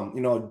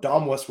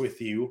 Dom was with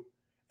you,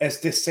 is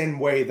the same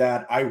way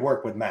that I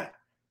work with Matt.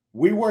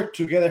 We worked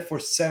together for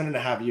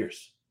 7.5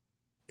 years.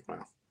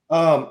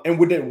 Wow. And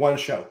we did one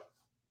show.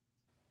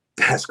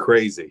 That's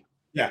crazy.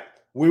 Yeah.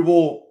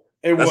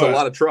 That's a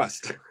lot of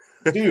trust.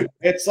 Dude,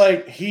 it's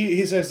like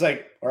he says,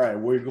 like, all right,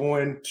 we're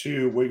going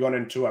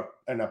into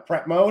a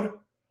prep mode.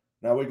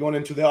 Now we're going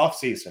into the off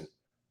season.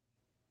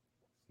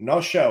 No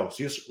shows,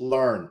 just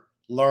learn.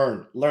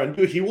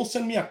 Dude, he will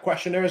send me a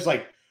questionnaire. It's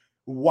like,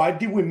 why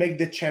did we make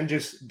the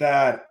changes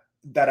that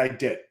I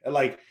did?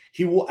 Like,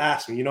 he will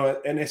ask me,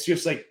 and it's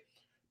just like,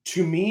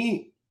 to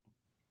me,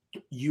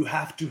 you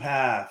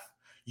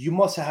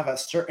must have a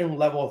certain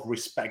level of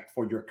respect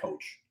for your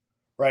coach,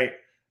 right?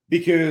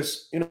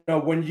 Because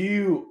when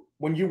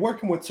you're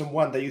working with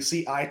someone that you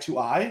see eye to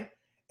eye,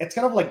 it's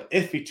kind of like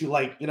iffy to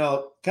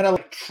kind of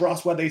like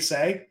trust what they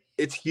say.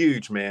 it's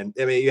huge, man.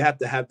 I mean, you have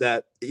to have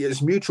that.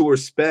 There's mutual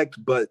respect,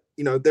 but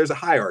there's a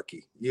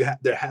hierarchy.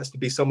 There has to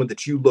be someone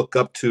that you look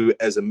up to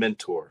as a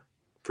mentor,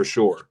 for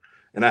sure.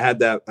 And I had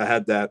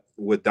that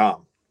with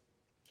Dom.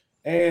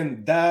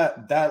 And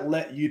that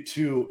led you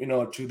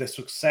to to the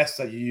success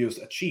that you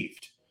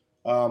achieved.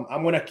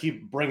 I'm gonna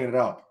keep bringing it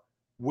up.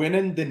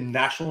 Winning the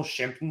national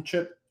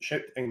championship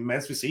in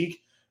men's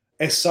physique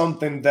is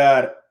something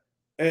that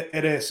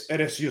it is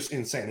just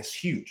insane. It's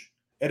huge.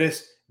 It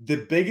is the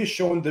biggest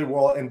show in the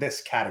world in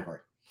this category.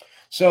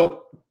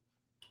 So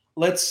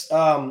let's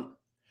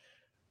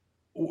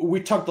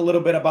we talked a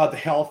little bit about the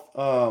health,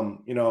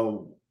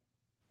 the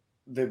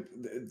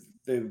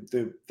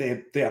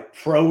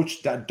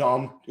approach that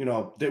Dom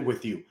did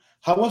with you.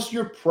 How was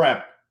your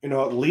prep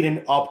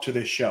leading up to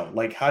this show?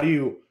 Like,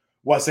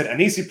 was it an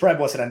easy prep?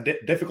 Was it a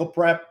difficult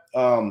prep?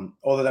 Other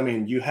than, I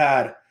mean, you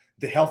had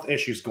the health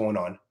issues going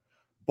on,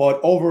 but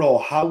overall,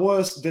 how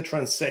was the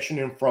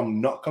transitioning from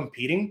not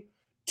competing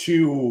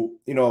to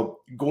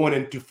going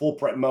into full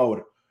prep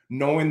mode,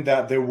 knowing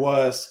that there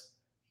was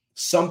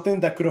something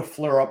that could have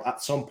flared up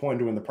at some point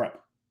during the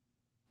prep?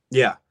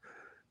 Yeah.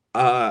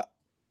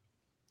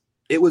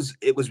 It was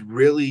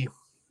really,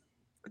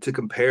 to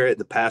compare it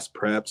to past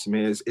preps, I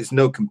mean, it's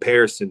no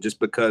comparison, just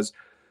because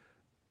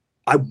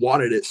I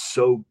wanted it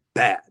so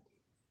bad.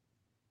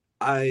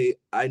 I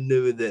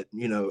knew that,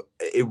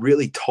 it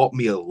really taught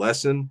me a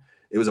lesson.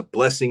 It was a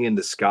blessing in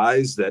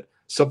disguise that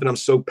something I'm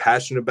so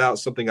passionate about,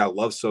 something I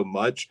love so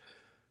much,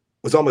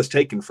 was almost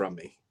taken from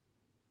me.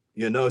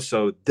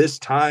 So this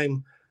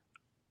time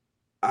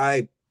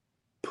I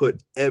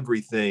put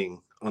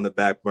everything on the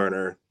back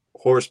burner,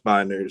 horse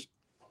binders,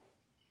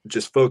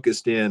 just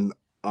focused in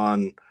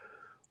on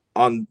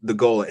the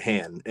goal at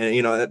hand.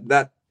 And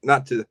that,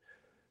 not to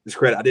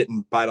discredit, I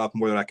didn't bite off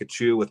more than I could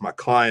chew with my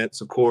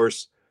clients, of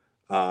course.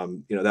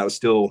 That was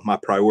still my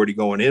priority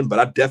going in, but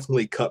I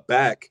definitely cut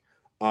back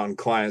on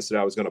clients that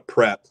I was going to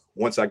prep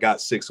once I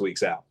got 6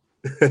 weeks out.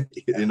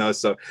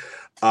 So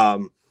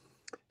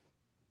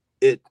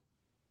it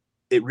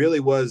really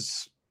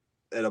was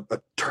at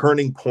a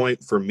turning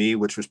point for me,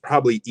 which was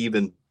probably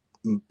even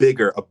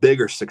a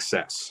bigger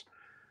success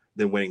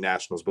than winning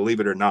nationals,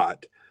 believe it or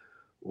not,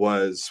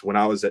 was when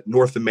I was at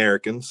North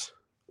Americans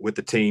with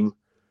the team.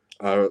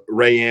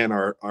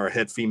 Rayanne, our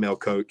head female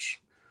coach,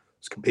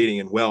 was competing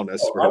in wellness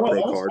for her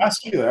pro card.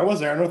 I was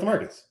there at North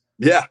Americans.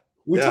 Yeah,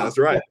 that's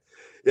right.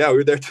 Yeah, we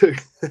were there too.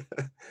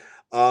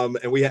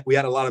 And we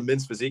had a lot of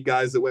men's physique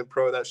guys that went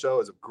pro that show. It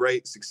was a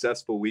great,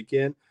 successful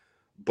weekend.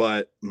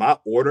 But my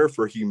order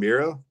for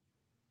Humira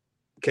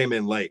came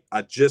in late.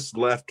 I just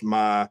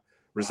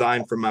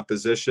resigned from my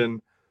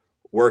position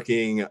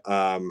working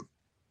for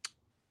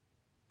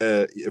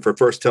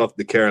First Health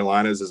the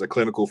Carolinas as a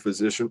clinical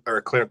physician, or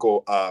a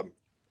clinical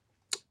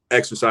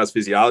exercise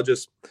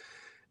physiologist,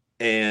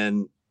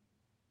 and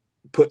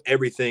put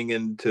everything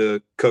into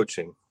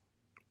coaching.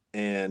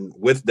 And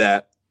with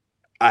that,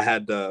 I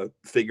had to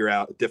figure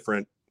out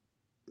different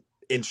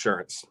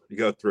insurance to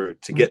go through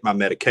to get my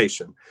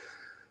medication.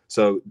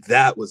 So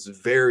that was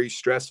very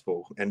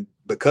stressful. And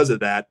because of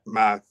that,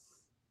 my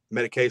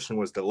medication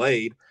was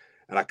delayed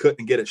and I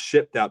couldn't get it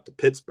shipped out to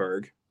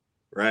Pittsburgh.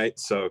 Right.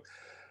 So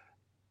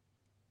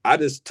I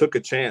just took a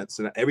chance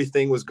and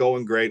everything was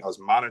going great. I was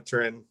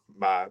monitoring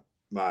on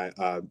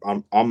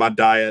my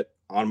diet,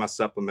 on my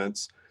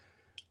supplements,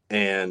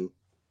 and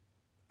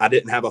I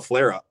didn't have a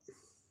flare up.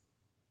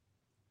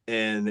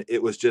 And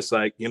it was just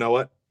like, you know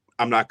what?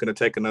 I'm not going to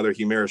take another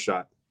Humira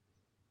shot.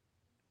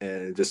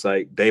 And just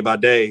like day by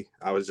day,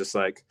 I was just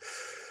like,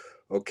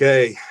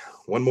 okay,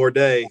 one more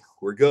day,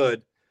 we're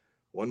good.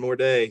 One more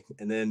day.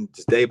 And then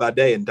just day by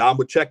day. And Dom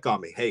would check on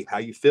me. Hey, how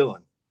you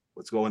feeling?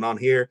 What's going on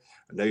here?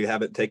 I know you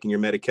haven't taken your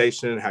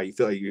medication. How you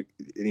feel?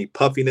 Any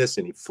puffiness,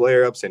 any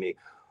flare-ups, any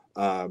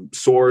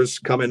sores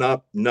coming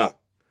up? No.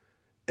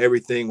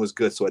 Everything was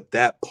good. So at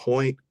that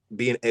point,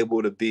 being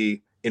able to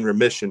be in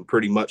remission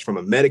pretty much from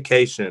a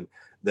medication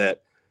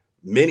that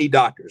many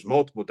doctors,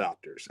 multiple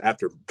doctors,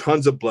 after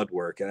tons of blood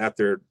work and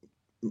after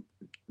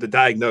the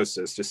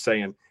diagnosis, just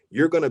saying,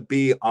 you're going to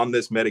be on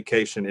this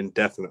medication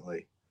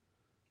indefinitely.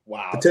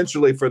 Wow.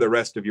 Potentially for the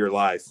rest of your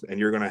life. And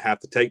you're going to have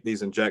to take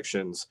these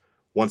injections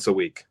once a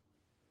week.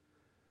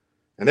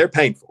 And they're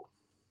painful.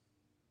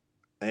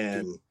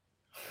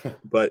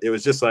 But it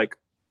was just like,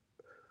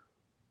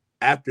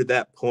 after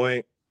that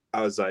point,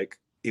 I was like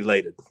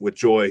elated with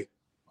joy.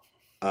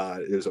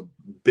 It was a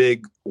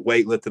big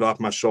weight lifted off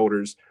my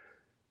shoulders.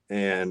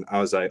 And I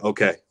was like,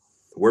 okay,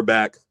 we're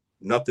back.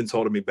 Nothing's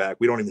holding me back.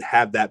 We don't even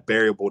have that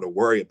variable to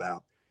worry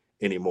about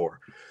anymore.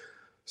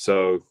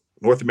 So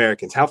North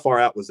Americans, how far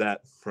out was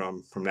that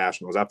from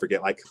nationals? I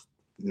forget, like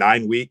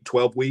 9 weeks,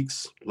 12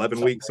 weeks,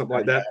 11 weeks, something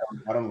like that.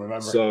 I don't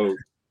remember. So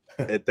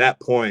at that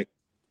point,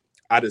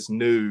 I just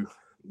knew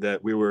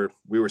that we were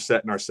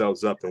setting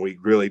ourselves up and we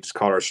really just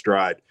caught our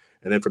stride.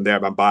 And then from there,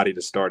 my body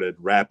just started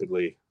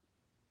rapidly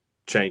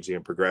changing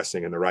and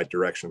progressing in the right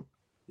direction.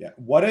 Yeah.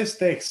 What is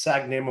the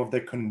exact name of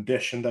the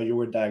condition that you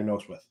were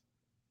diagnosed with?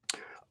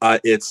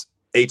 It's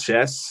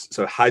HS,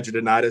 so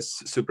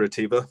hidradenitis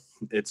suppurativa.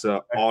 It's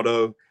a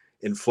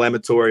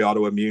auto-inflammatory,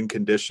 autoimmune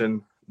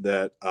condition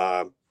that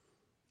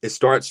it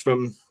starts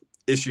from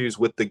issues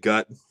with the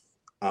gut,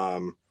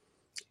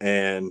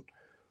 and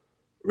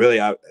really,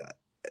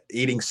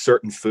 eating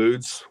certain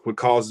foods would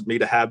cause me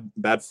to have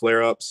bad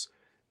flare-ups,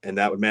 and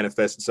that would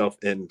manifest itself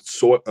in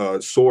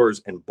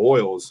sores and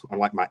boils on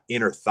like my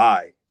inner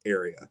thigh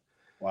area.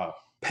 Wow.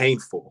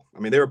 Painful. I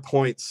mean, there were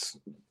points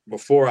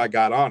before I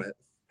got on it,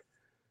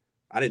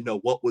 I didn't know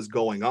what was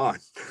going on.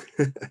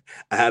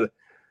 To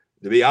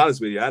be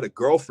honest with you, I had a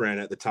girlfriend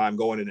at the time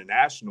going into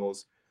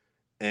nationals,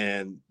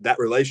 and that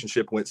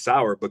relationship went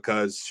sour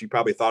because she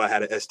probably thought I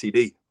had an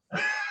STD.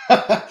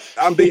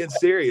 I'm being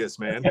serious,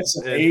 man.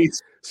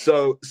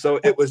 So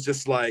it was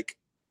just like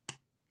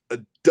a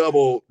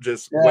double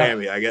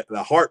whammy. I get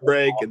the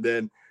heartbreak, and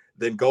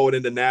then going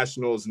into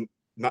nationals,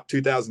 not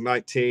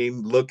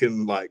 2019,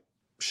 looking like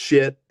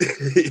shit,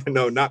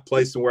 not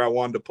placing where I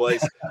wanted to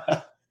place.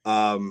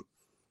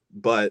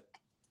 But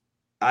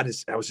I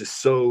was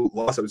just so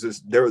lost.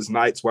 There was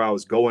nights where I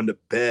was going to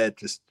bed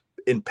just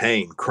in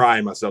pain,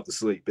 crying myself to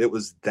sleep. It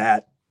was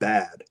that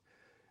bad.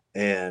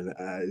 And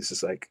it's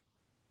just like,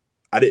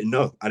 I didn't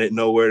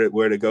know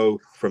where to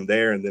go from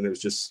there. And then it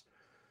was just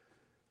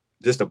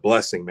a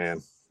blessing,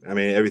 man. I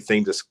mean,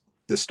 everything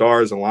the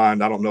stars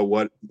aligned. I don't know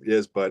what it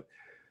is, but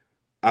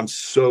I'm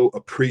so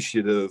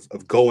appreciative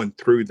of going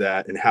through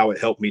that and how it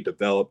helped me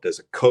develop as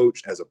a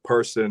coach, as a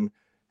person,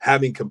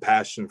 having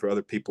compassion for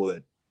other people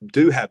that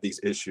do have these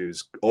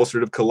issues,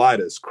 ulcerative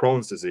colitis,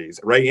 Crohn's disease.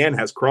 Rayanne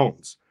has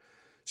Crohn's.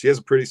 She has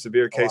a pretty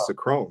severe case of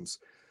Crohn's.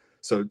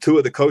 So 2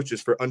 of the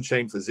coaches for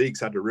Unchained Physiques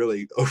had to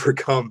really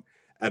overcome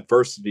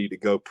adversity to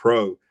go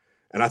pro.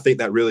 And I think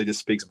that really just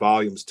speaks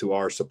volumes to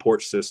our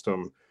support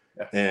system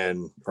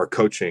and our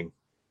coaching,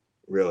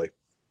 really.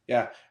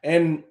 Yeah.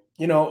 And,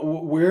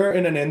 we're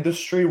in an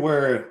industry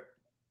where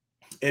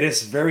it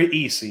is very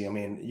easy. I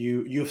mean,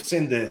 you've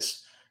seen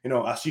this,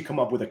 as you come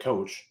up with a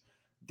coach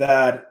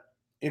that,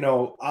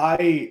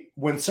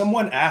 when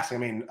someone asks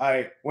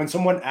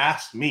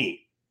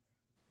me,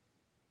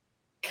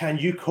 can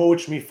you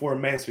coach me for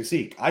men's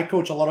physique? I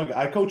coach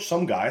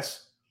some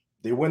guys,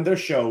 they win their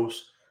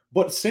shows,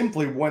 but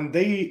simply when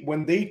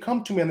they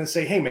come to me and they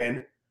say, hey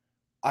man,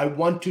 I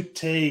want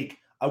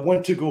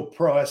to go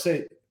pro, I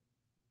say,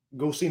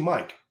 go see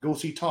Mike, go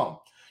see Tom.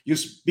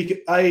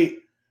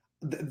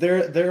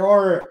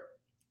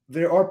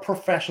 There are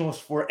professionals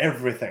for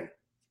everything,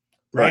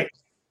 right?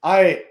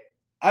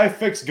 I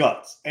fix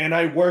guts, and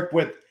I work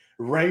with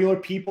regular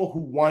people who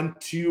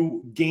want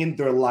to gain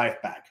their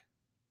life back.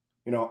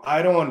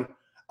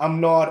 I'm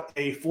not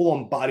a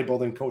full-on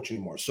bodybuilding coach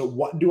anymore. So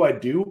what do?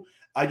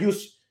 I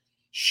just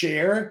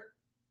share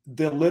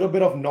the little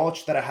bit of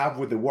knowledge that I have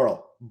with the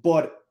world.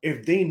 But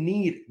if they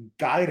need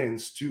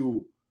guidance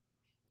to,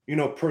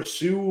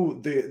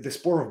 pursue the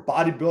sport of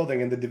bodybuilding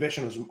and the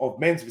division of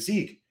men's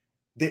physique,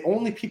 the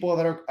only people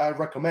that I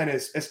recommend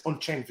is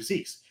Unchained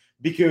Physiques,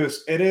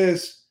 because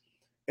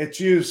it's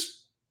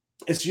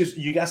just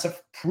you guys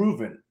have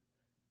proven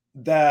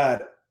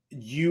that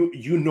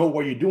you know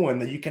what you're doing,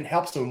 that you can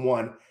help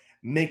someone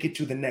make it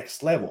to the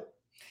next level.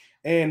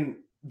 And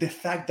the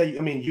fact that,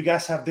 you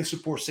guys have this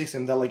support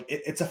system that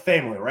it's a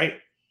family, right?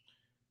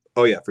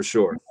 Oh yeah, for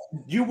sure.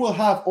 You will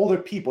have other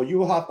people, you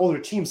will have other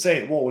teams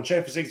saying, well,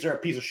 Unchained Physiques, they're a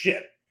piece of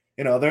shit.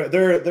 They're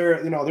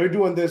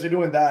doing this, they're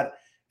doing that.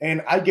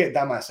 And I get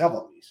that myself,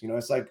 at least.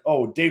 It's like,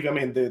 oh, Dave,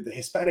 the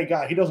Hispanic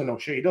guy, he doesn't know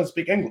shit. He doesn't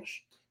speak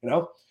English,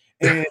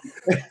 And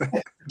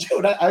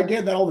dude, I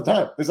get that all the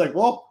time. It's like,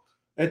 well,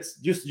 it's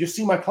just, you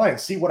see my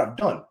clients, see what I've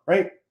done,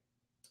 right?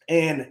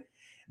 And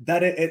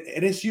that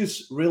it is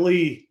just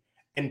really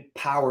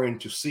empowering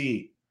to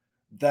see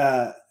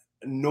that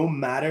no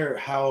matter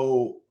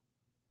how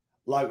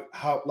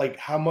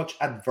much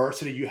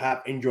adversity you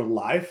have in your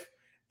life,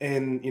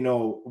 and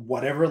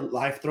whatever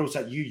life throws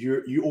at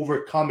you, you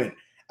overcome it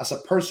as a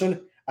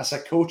person, as a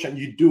coach, and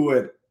you do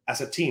it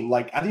as a team.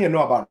 Like, I didn't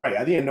know about Ray.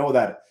 I didn't know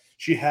that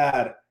she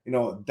had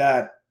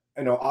that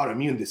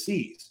autoimmune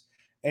disease.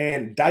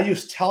 And that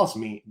just tells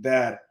me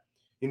that,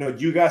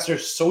 you guys are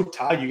so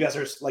tight. You guys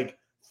are like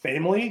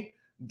family,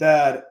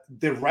 that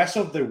the rest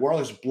of the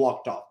world is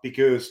blocked off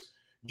because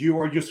you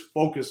are just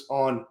focused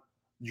on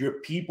your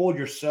people,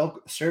 your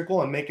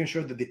circle, and making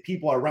sure that the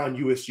people around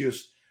you is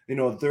just,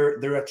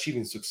 they're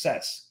achieving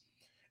success.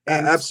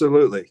 And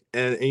absolutely.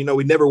 And,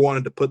 we never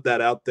wanted to put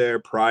that out there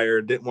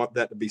prior. Didn't want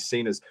that to be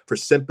seen as for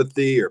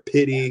sympathy or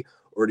pity,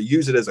 or to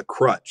use it as a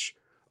crutch.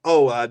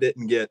 Oh, I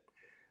didn't get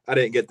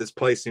this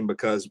placing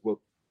because, well,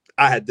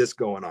 I had this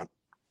going on.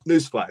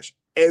 Newsflash: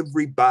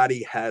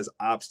 everybody has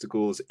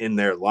obstacles in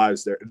their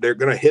lives. They're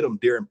going to hit them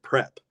during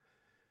prep.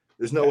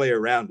 There's no way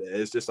around it.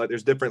 It's just like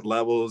there's different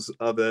levels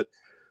of it,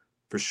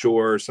 for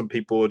sure. Some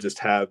people just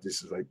have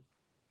this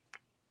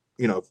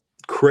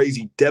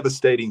crazy,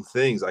 devastating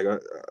things. Like,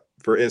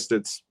 for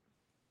instance,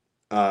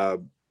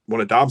 one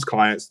of Dom's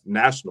clients,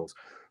 Nationals,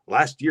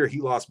 last year he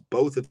lost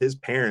both of his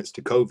parents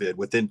to COVID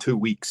within 2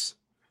 weeks.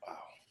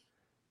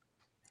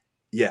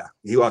 Yeah,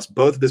 he lost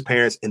both of his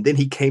parents, and then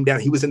he came down.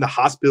 He was in the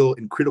hospital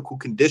in critical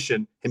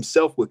condition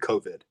himself with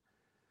COVID.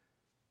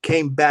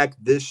 came back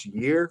this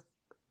year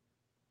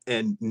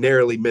and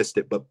narrowly missed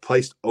it, but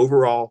placed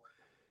overall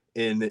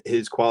in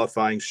his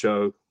qualifying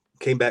show,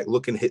 came back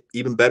looking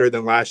even better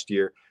than last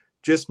year.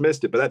 Just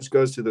missed it, but that just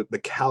goes to the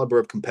caliber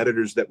of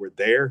competitors that were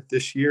there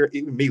this year.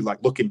 Even me, like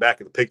looking back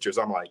at the pictures,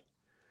 I'm like,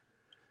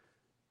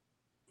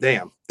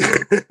 damn.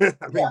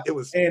 I mean, it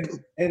was and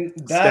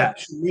that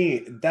to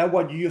me, that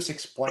what you just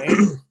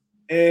explained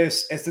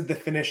is the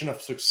definition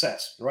of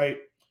success, right?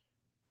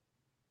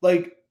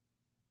 Like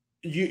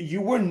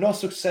you were not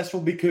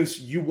successful because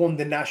you won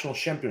the national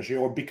championship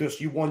or because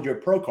you won your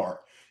pro card.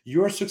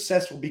 You're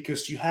successful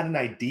because you had an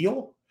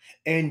ideal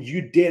and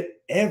you did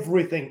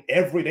everything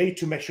every day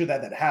to make sure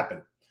that that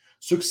happened.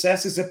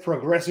 Success is a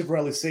progressive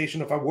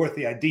realization of a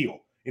worthy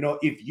ideal. You know,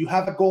 if you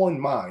have a goal in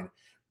mind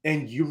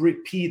and you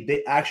repeat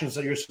the actions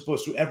that you're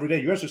supposed to every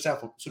day, you're a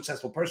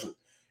successful person.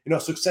 You know,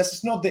 success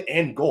is not the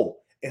end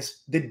goal.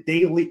 It's the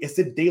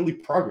daily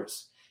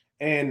progress.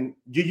 And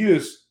you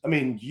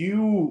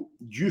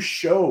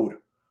showed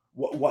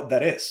what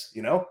that is,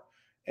 you know?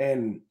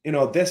 And, you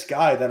know, this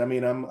guy that,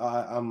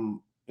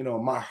 I'm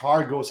my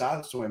heart goes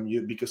out to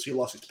him because he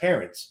lost his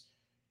parents.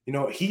 You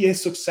know, he is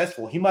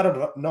successful. He might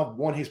have not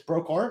won his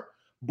pro card,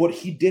 but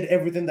he did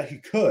everything that he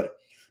could.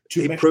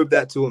 He proved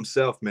that to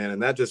himself, man.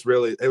 And that just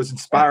really, it was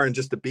inspiring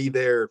just to be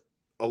there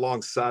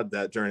alongside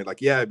that journey.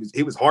 Like, yeah,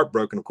 he was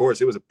heartbroken, of course.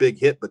 It was a big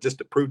hit, but just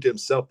to prove to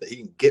himself that he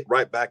can get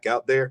right back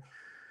out there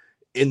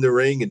in the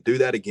ring and do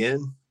that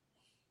again,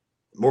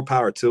 more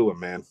power to him,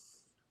 man.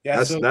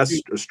 Yeah,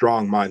 that's a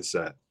strong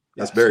mindset.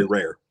 That's very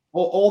rare.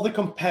 All the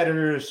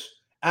competitors,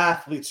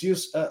 athletes,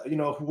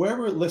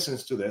 whoever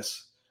listens to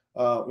this,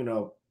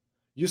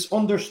 just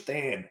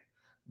understand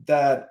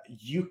that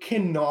you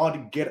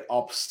cannot get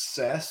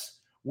obsessed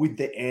with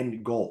the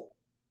end goal.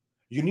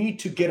 You need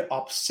to get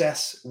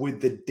obsessed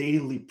with the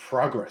daily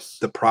progress,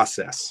 the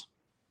process.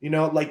 You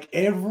know, like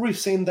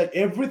everything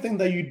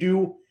that you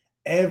do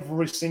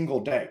every single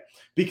day,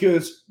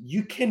 because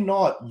you don't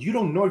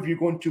know if you're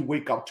going to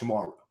wake up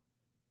tomorrow.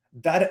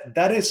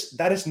 That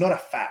is not a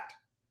fact.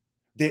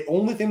 The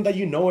only thing that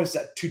you know is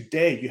that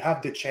today you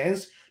have the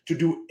chance to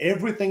do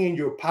everything in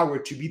your power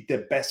to be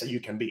the best that you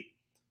can be.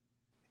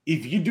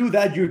 If you do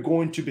that, you're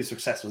going to be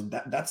successful.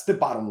 That's the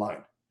bottom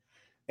line.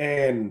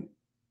 And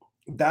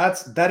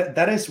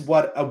that is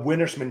what a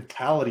winner's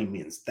mentality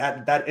means.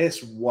 That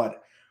is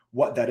what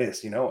that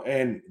is, you know,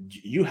 and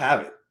you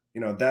have it,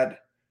 you know, that.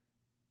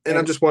 And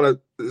I just want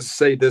to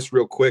say this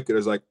real quick. It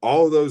was like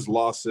all those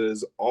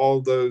losses, all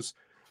those,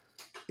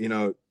 you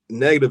know,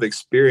 negative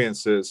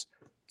experiences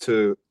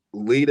to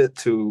lead it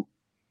to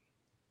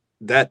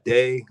that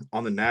day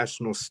on the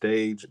national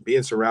stage,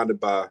 being surrounded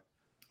by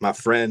my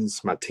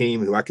friends, my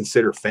team, who I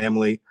consider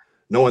family,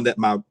 knowing that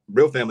my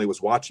real family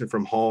was watching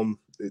from home.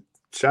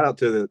 Shout out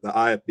to the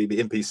IFBB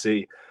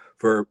NPC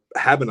for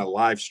having a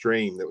live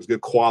stream that was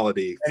good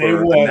quality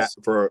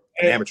for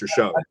an amateur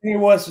show. I think it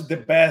was the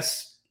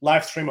best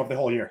live stream of the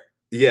whole year.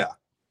 Yeah.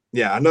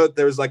 I know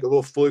there was like a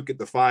little fluke at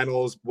the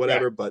finals,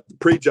 whatever, but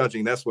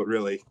pre-judging, that's what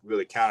really,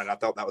 really counted. I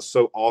thought that was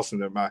so awesome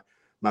that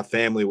my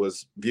family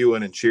was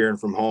viewing and cheering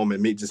from home,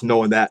 and me just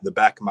knowing that in the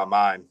back of my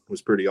mind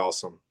was pretty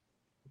awesome.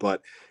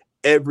 But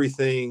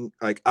everything,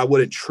 like, I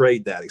wouldn't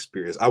trade that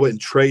experience. I wouldn't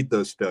trade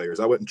those failures.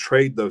 I wouldn't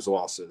trade those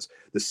losses.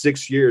 The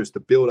 6 years to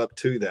build up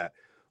to that.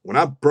 When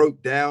I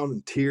broke down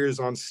in tears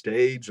on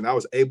stage and I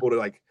was able to,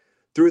 like,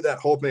 through that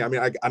whole thing, I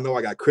mean, I know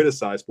I got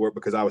criticized for it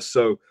because I was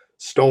so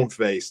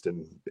stone-faced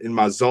and in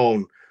my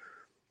zone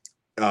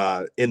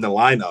in the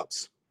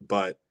lineups,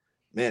 but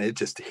man, it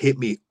just hit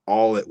me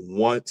all at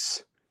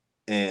once,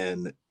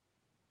 and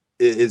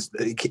you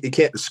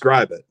can't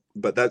describe it.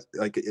 But that's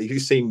like,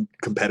 you've seen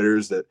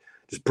competitors that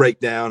just break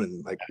down,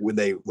 and like when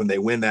they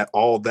win that,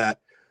 all that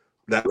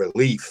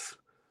relief.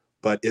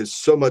 But it's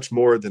so much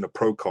more than a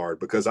pro card,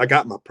 because I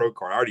got my pro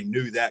card. I already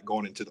knew that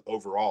going into the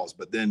overalls,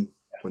 but then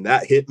when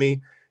that hit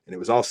me and it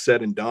was all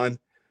said and done,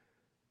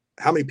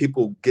 how many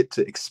people get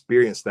to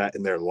experience that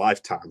in their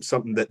lifetime?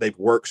 Something that they've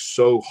worked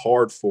so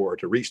hard for,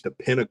 to reach the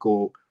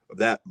pinnacle of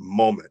that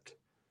moment,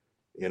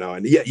 you know.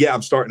 And yeah,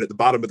 I'm starting at the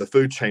bottom of the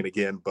food chain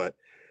again, but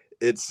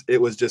it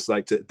was just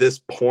like, to this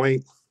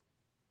point,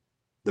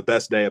 the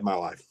best day of my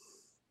life,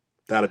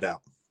 without a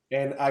doubt.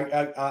 And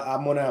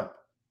I'm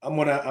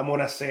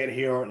gonna say it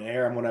here on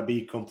air. I'm gonna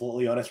be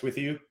completely honest with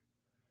you.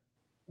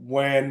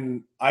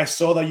 When I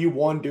saw that you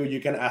won, dude, you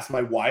can ask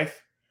my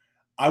wife.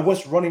 I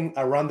was running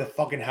around the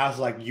fucking house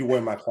like you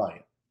were my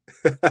client.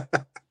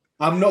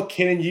 I'm not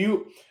kidding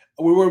you.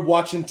 We were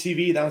watching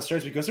TV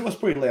downstairs because it was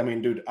pretty late. I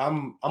mean, dude,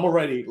 I'm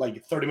already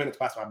like 30 minutes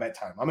past my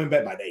bedtime. I'm in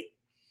bed by 8.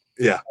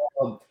 Yeah.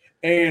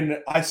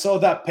 And I saw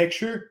that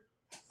picture.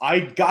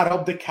 I got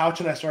up the couch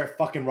and I started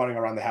fucking running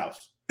around the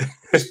house.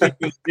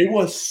 It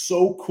was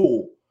so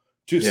cool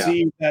to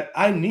see that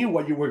I knew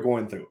what you were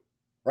going through,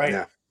 right?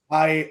 Yeah.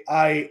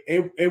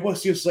 It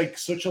was just like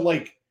such a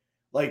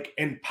like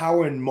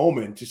empowering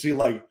moment to see,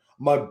 like,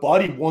 my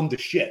buddy won the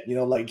shit, you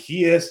know, like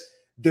he is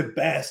the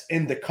best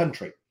in the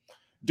country,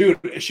 dude.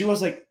 She's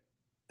like,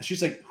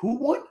 who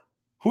won?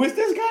 who is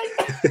this guy?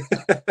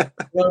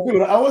 No,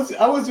 dude, I was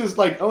just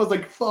like, I was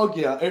like, fuck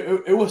yeah,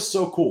 it was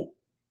so cool.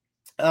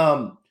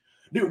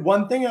 Dude,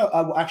 one thing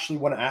I actually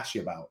want to ask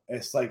you about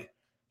is like,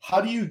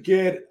 how do you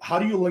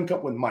link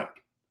up with Mike?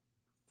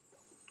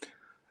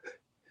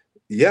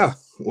 Yeah,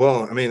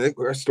 well, I mean,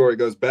 our story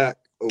goes back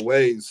a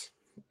ways.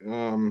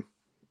 I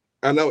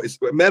know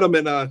I met him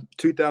in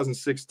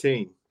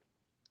 2016.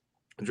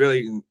 It's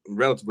really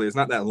relatively, it's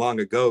not that long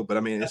ago, but I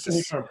mean, it's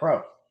just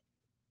pro.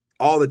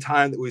 All the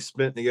time that we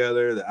spent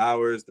together, the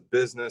hours, the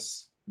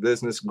business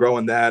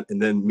growing that,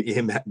 and then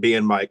him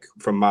being Mike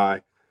from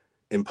my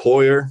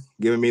employer,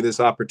 giving me this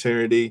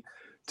opportunity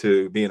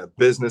to being a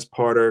business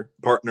partner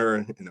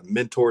and a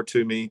mentor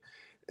to me,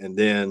 and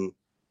then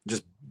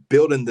just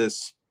building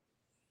this,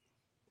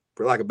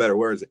 for lack of better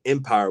words,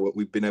 empire, what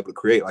we've been able to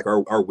create. Like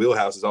our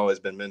wheelhouse has always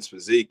been men's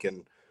physique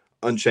and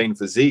Unchained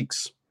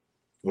Physiques.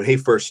 When he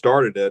first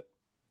started it,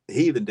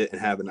 he even didn't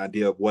have an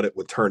idea of what it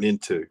would turn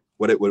into,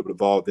 what it would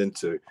evolve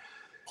into.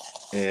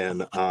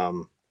 And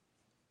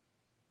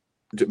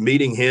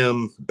meeting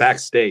him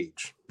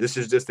backstage, this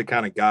is just the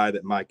kind of guy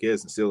that Mike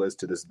is and still is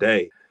to this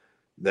day,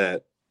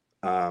 that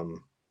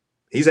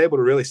he's able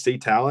to really see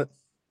talent.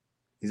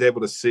 He's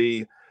able to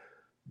see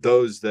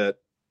those that,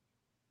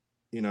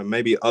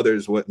 maybe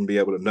others wouldn't be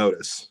able to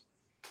notice,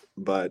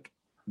 but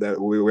that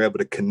we were able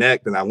to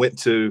connect. And I went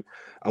to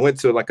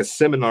like a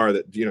seminar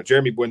that,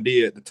 Jeremy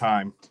Buendia at the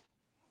time,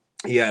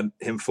 he had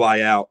him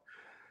fly out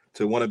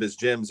to one of his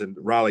gyms in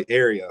the Raleigh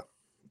area.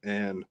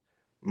 And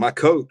my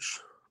coach,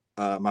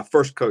 my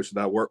first coach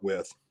that I worked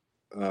with,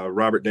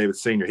 Robert David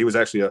Sr., he was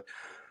actually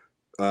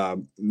a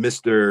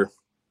Mr.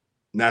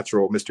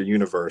 Natural, Mr.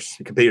 Universe.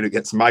 He competed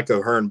against Mike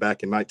O'Hearn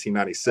back in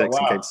 1996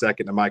 and came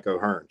second to Mike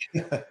O'Hearn.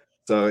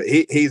 So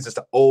he's just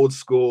an old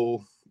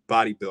school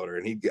bodybuilder,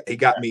 and he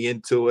got me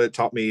into it,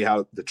 taught me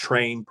how to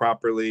train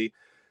properly,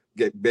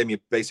 gave me a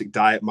basic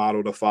diet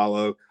model to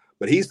follow.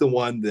 But he's the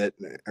one that,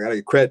 I got to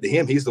give credit to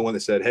him, he's the one that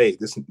said, hey,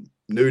 this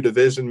new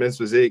division, men's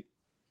physique,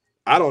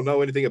 I don't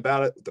know anything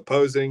about it, the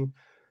posing.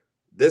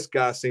 This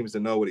guy seems to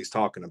know what he's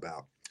talking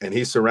about, and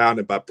he's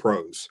surrounded by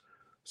pros.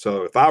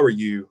 So if I were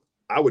you,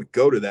 I would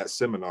go to that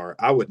seminar.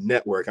 I would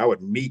network. I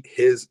would meet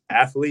his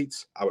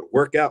athletes. I would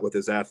work out with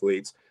his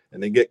athletes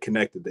and then get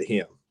connected to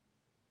him.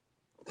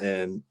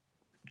 And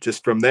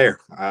just from there,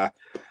 I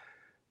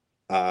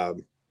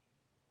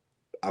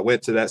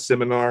went to that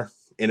seminar,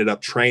 ended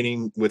up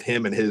training with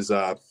him and his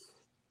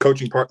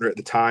coaching partner at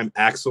the time,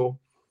 Axel.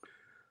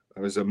 I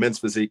was a men's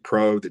physique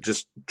pro that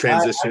just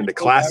transitioned into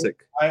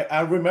classic.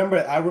 I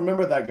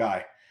remember that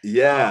guy.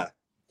 Yeah.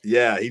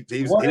 Yeah.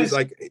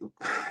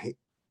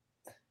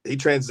 He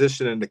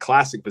transitioned into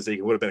classic physique.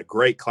 It would have been a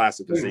great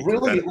classic physique.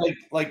 Really?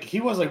 Like he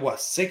was like what,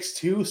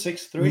 6'2",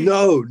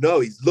 6'3"?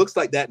 No, he looks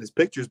like that in his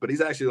pictures, but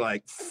he's actually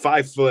like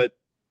 5'7".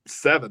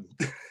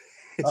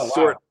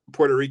 Short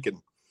Puerto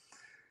Rican.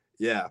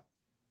 Yeah.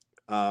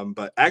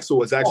 But Axel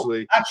was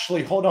actually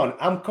hold on.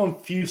 I'm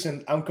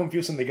confusing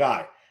the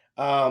guy.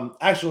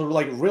 Actually,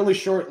 like really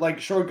short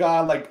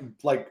guy,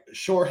 like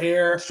short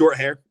hair.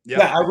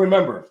 Yeah, I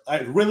remember.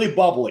 Really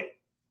bubbly.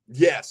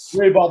 Yes.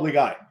 Really bubbly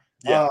guy.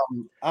 Yeah.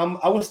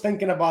 I was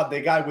thinking about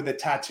the guy with the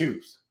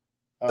tattoos.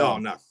 Oh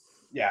no.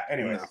 Yeah.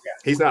 Anyways, no. Yeah.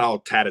 He's not all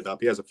tatted up.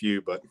 He has a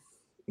few, but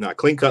no,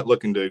 clean cut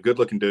looking dude, good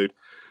looking dude,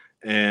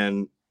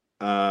 and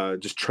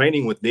just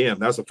training with them.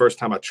 That was the first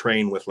time I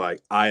trained with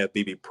like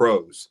IFBB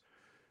pros,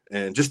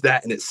 and just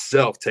that in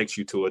itself takes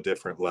you to a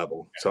different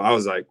level. So I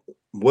was like,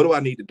 what do I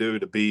need to do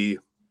to be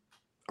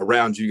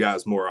around you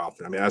guys more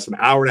often? I mean, that's an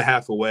hour and a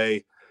half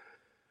away,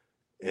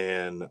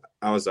 and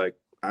I was like,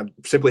 I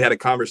simply had a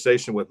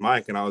conversation with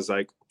Mike, and I was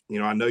like,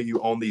 I know you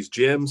own these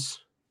gyms.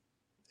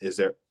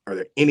 Are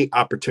there any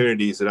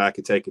opportunities that I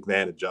could take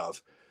advantage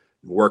of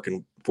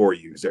working for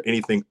you? Is there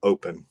anything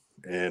open?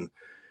 And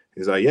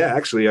he's like, yeah,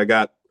 actually, I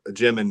got a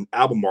gym in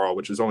Albemarle,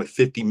 which was only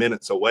 50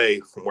 minutes away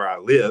from where I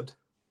lived,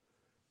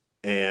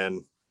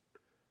 and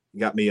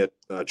got me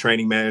a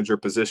training manager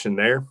position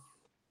there.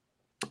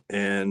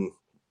 And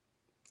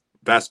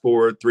fast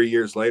forward 3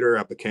 years later,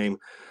 I became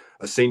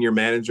a senior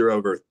manager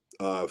over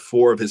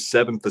 4 of his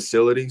 7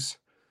 facilities.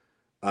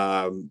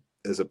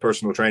 As a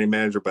personal training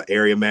manager, but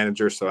area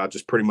manager. So I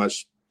just pretty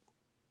much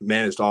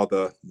managed all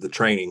the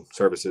training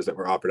services that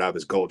were offered out of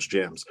his Gold's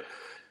gyms.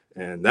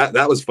 And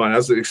that was fun. That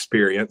was an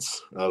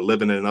experience,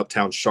 living in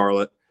uptown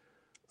Charlotte,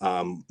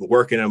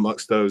 working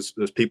amongst those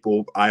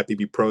people,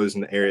 IFBB pros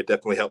in the area,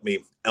 definitely helped me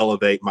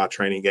elevate my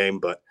training game.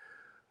 But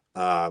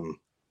then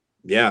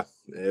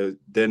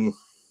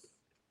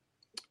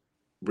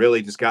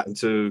really just got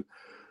into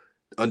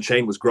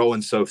Unchained was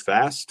growing so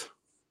fast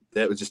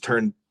that it was just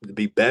turned to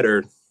be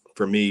better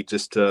for me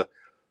just to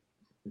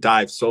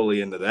dive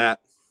solely into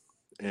that.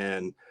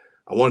 And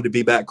I wanted to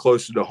be back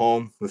closer to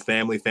home with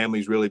family.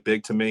 Family's really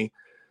big to me.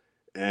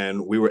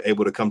 And we were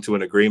able to come to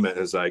an agreement.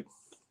 It's like,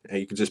 hey,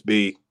 you can just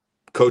be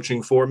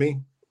coaching for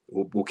me.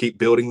 We'll keep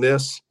building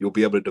this. You'll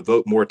be able to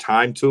devote more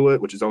time to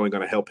it, which is only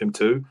going to help him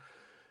too.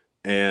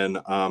 And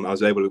I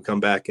was able to come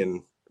back,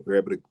 and we were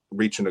able to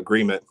reach an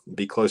agreement,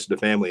 be closer to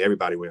family.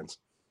 Everybody wins.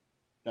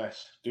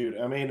 Nice, dude.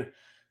 I mean,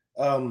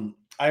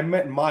 I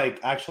met Mike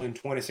actually in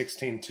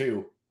 2016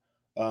 too.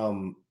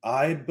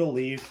 I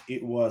believe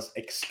it was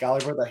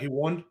Excalibur that he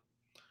won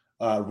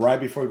right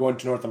before going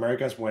to North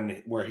Americas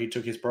where he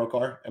took his pro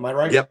car. Am I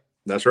right? Yep,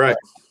 that's right.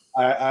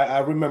 I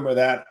remember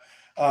that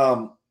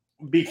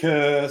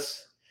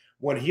because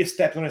when he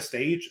stepped on a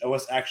stage, I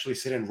was actually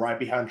sitting right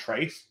behind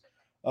Trace,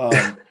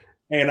 and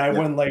I Yep.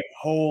 went like,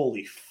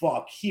 "Holy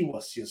fuck!" He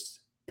was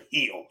just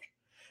peeled.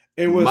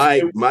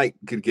 Mike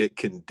could get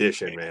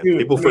conditioned, man. Dude,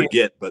 People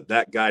forget, but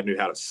that guy knew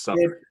how to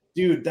suffer.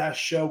 Dude, that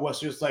show was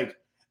just like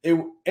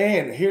it.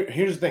 And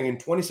here's the thing: in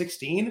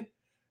 2016,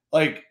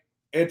 like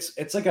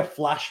it's like a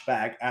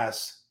flashback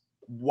as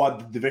what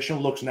the division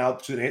looks now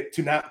to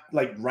now.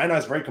 Like right now,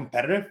 it's very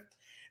competitive.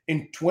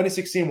 In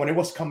 2016, when it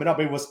was coming up,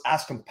 it was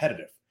as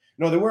competitive.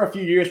 There were a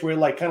few years where it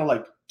like kind of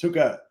like took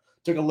a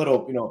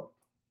little,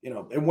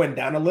 it went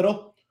down a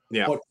little.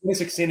 Yeah. But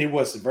 2016, it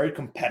was very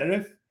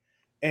competitive,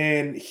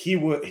 and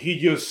he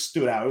just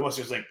stood out. It was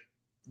just like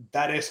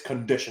that is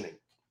conditioning.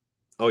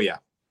 Oh yeah.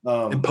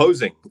 And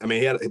posing. I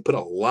mean, he put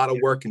a lot of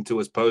work into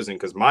his posing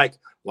because Mike,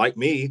 like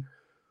me,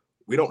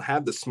 we don't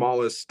have the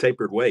smallest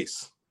tapered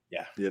waist.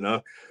 Yeah.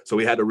 So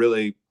we had to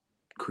really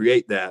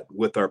create that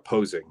with our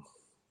posing.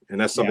 And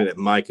that's something that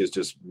Mike is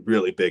just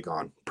really big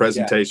on.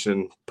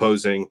 Presentation,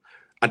 posing.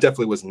 I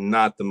definitely was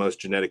not the most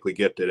genetically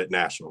gifted at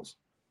nationals,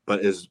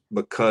 but is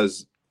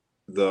because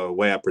the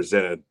way I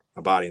presented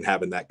my body and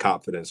having that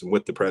confidence and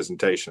with the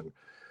presentation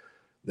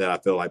that I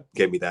feel like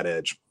gave me that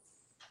edge.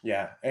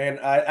 Yeah, and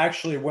I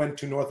actually went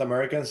to North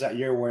Americans that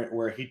year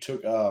where he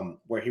took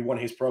where he won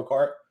his pro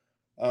card.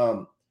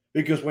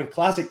 Because when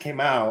Classic came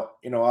out,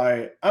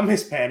 I'm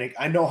Hispanic,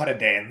 I know how to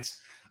dance,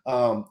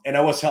 and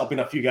I was helping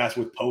a few guys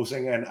with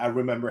posing, and I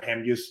remember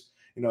him just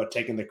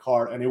taking the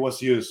card, and it was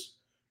just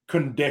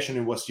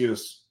conditioning was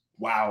just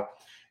wow,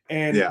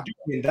 and I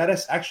mean, that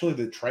is actually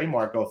the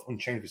trademark of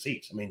Unchained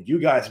Physiques. I mean, you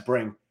guys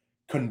bring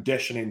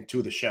conditioning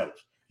to the shows.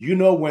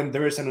 When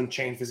there is an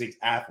Unchained Physiques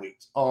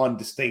athlete on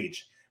the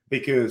stage,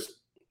 because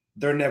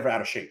they're never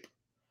out of shape.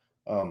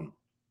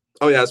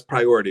 Oh yeah, it's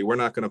priority. We're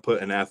not going to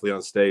put an athlete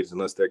on stage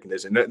unless they're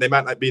conditioned. They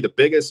might not be the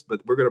biggest, but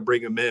we're going to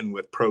bring them in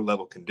with pro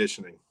level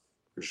conditioning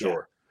for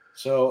sure. Yeah.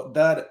 So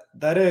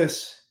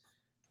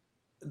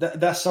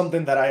that's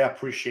something that I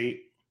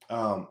appreciate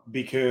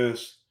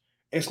because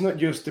it's not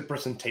just the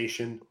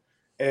presentation,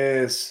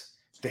 it's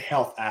the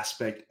health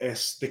aspect,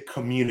 it's the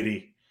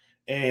community,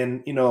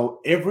 and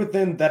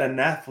everything that an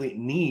athlete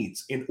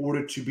needs in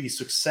order to be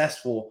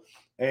successful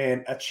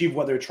and achieve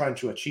what they're trying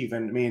to achieve.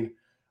 And I mean,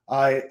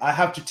 I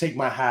have to take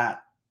my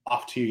hat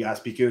off to you guys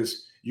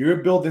because you're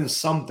building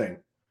something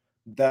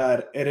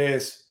that it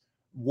is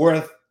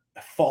worth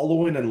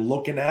following and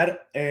looking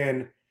at,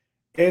 and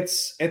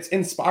it's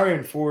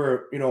inspiring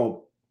for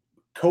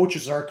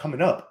coaches that are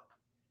coming up.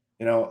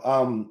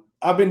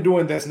 I've been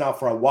doing this now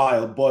for a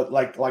while, but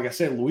like I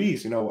said,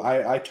 Luis,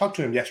 I talked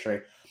to him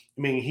yesterday.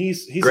 I mean,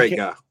 he's great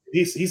guy.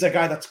 He's a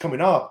guy that's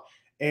coming up,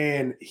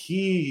 and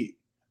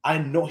I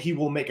know he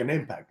will make an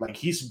impact. Like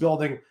he's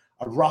building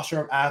a roster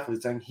of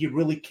athletes, and he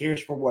really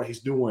cares for what he's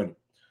doing.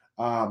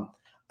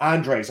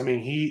 Andres, I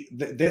mean,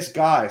 this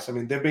guys, I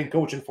mean, they've been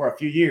coaching for a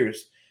few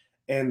years,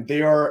 and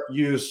they are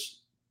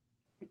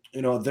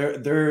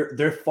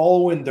they're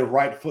following the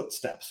right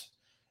footsteps.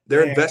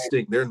 They're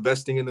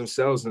investing in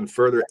themselves and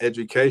further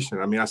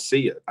education. I mean, I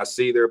see it. I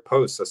see their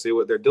posts. I see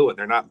what they're doing.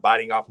 They're not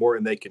biting off more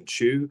than they can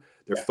chew.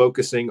 They're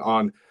focusing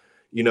on,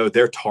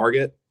 their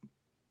target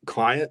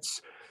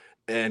clients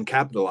and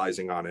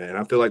capitalizing on it. And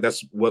I feel like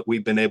that's what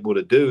we've been able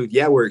to do.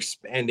 Yeah, we're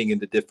expanding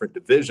into different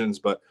divisions,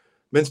 but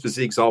men's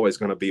physique is always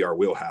going to be our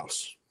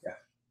wheelhouse. Yeah.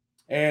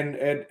 And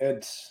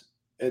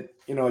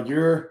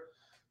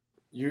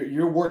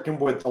you're working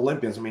with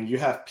Olympians. I mean, you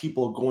have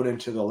people going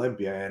into the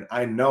Olympia, and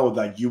I know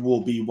that you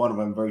will be one of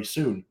them very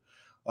soon.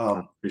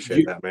 I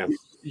appreciate that, man.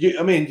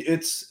 I mean,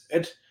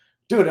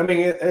 dude, I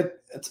mean,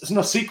 it's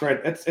no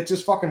secret. It's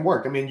just fucking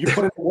work. I mean, you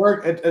put in the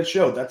work, it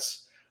showed.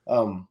 That's,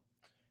 and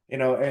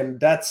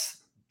that's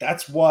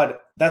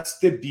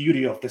the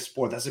beauty of the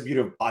sport. That's the beauty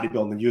of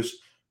bodybuilding. Just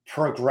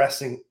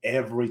progressing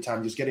every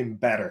time, just getting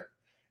better,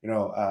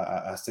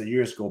 as the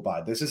years go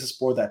by. This is a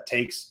sport that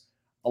takes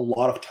a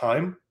lot of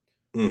time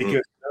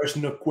because there's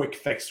no quick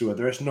fix to it.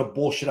 There's no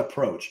bullshit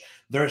approach.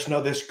 There's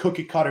no this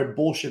cookie cutter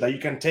bullshit that you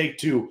can take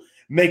to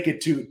make it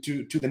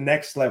to the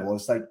next level.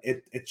 It's like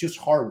it's just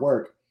hard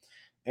work,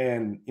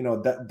 and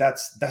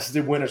that's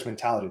the winner's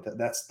mentality.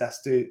 That's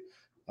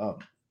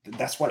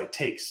what it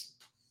takes.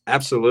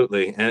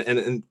 Absolutely,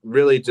 and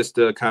really just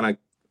to kind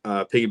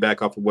of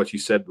piggyback off of what you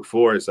said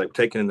before, is like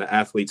taking the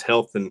athlete's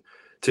health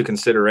into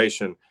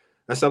consideration.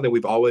 That's something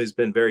we've always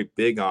been very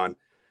big on,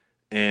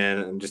 and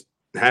I'm just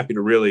happy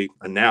to really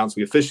announce.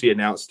 We officially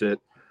announced it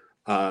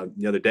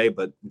the other day,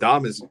 but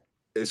Dom is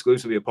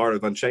exclusively a part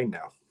of Unchained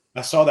now.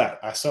 I saw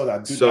that.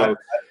 Dude, so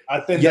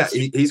I think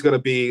he's going to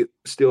be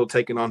still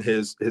taking on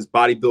his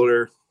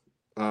bodybuilder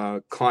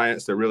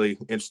clients. They're really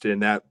interested in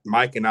that.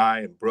 Mike and I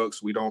and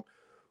Brooks, we don't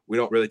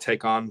really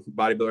take on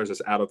bodybuilders.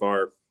 That's out of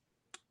our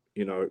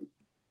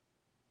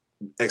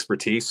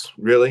expertise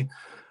really.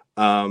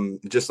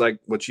 Just like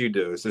what you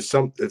do. Is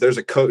there if there's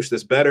a coach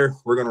that's better,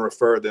 we're going to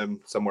refer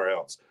them somewhere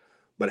else.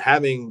 But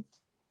having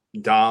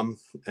Dom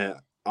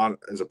on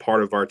as a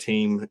part of our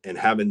team and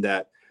having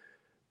that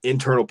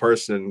internal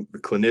person, the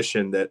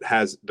clinician that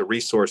has the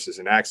resources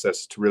and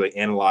access to really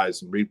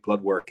analyze and read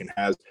blood work and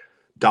has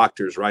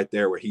doctors right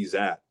there where he's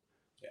at,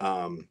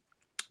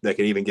 that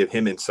can even give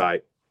him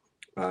insight.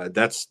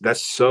 That's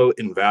so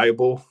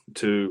invaluable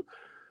to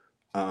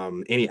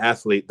any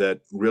athlete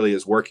that really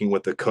is working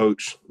with the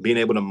coach, being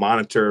able to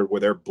monitor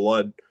where their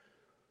blood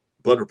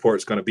report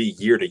is going to be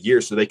year to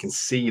year so they can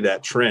see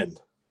that trend,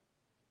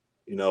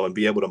 and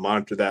be able to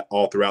monitor that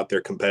all throughout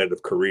their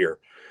competitive career.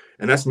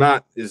 And that's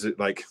not, is it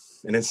like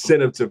an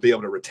incentive to be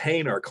able to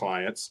retain our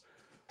clients,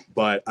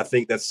 but I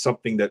think that's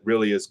something that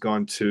really is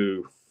going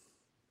to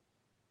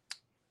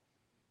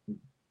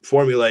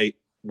formulate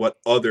what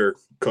other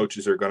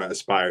coaches are going to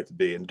aspire to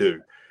be and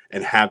do,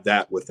 and have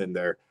that within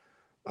their,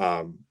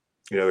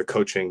 their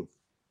coaching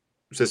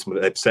system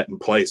that they've set in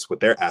place with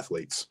their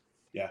athletes.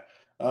 Yeah.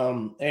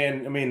 And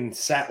I mean,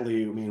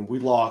 sadly, we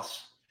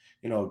lost,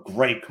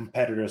 great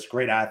competitors,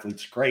 great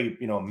athletes,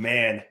 great,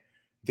 man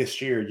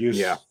this year.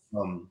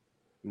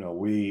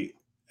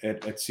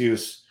 It's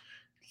just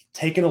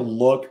taking a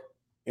look,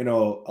 a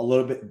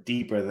little bit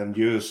deeper than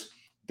just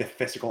the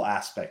physical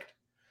aspect.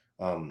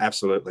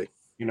 Absolutely.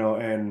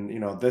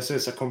 This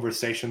is a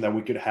conversation that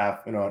we could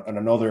have, on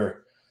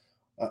another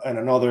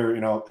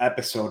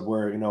episode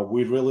where,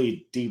 we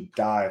really deep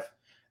dive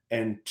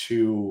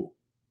into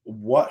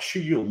what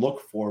should you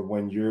look for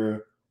when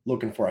you're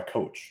looking for a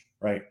coach,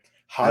 right?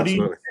 How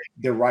Absolutely. do you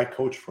pick the right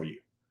coach for you?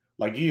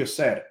 Like you just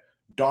said,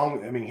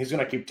 Dom, he's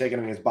going to keep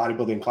taking his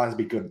bodybuilding clients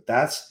because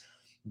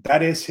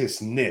that is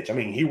his niche.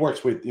 He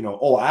works with,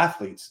 all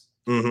athletes,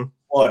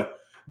 but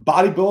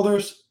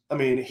bodybuilders,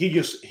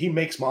 he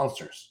makes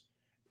monsters.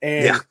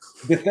 And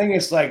the thing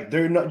is, like,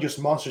 they're not just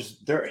monsters,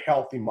 they're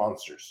healthy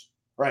monsters,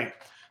 right?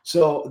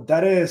 So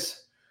that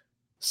is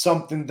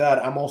something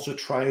that I'm also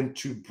trying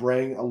to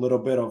bring a little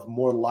bit of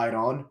more light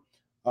on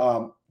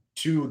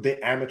to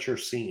the amateur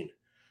scene.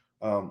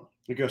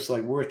 Because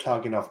like we're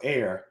talking off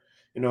air,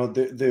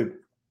 the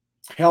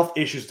health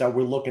issues that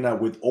we're looking at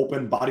with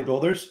open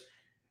bodybuilders,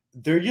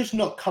 they're just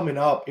not coming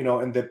up,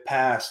 in the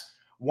past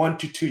 1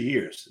 to 2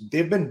 years.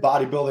 They've been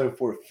bodybuilding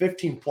for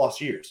 15 plus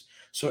years.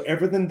 So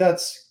everything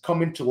that's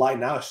coming to light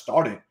now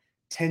started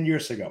 10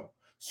 years ago.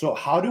 So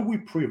how do we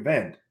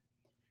prevent,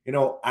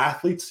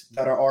 athletes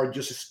that are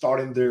just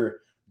starting their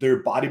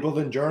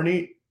bodybuilding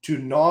journey to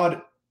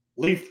not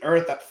leave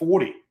Earth at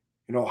 40?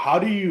 How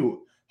do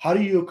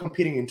you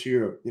competing into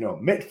your,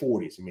 mid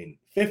 40s,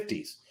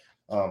 50s?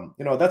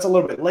 That's a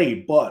little bit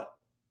late, but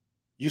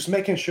just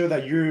making sure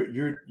that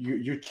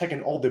you're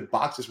checking all the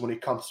boxes when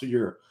it comes to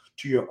your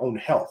own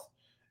health.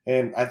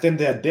 And I think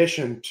the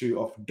addition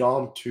of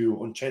Dom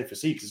to Unchained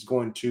Physique is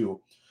going to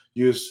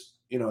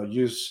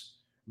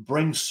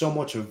bring so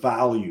much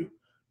value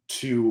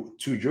to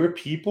your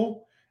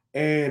people,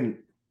 and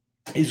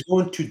is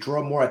going to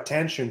draw more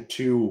attention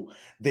to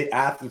the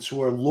athletes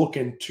who are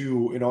looking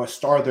to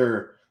start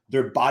their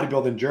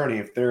bodybuilding journey.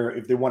 If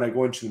they want to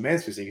go into the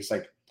men's physique, it's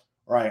like,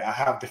 all right, I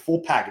have the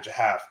full package. I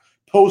have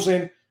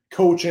posing,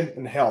 coaching,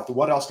 and health.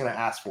 What else can I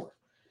ask for?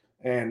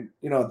 And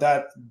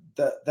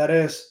that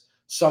is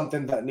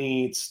something that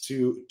needs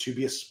to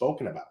be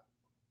spoken about.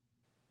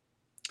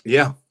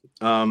 Yeah.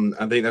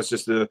 I think that's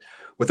just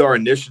with our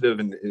initiative,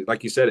 and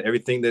like you said,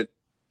 everything that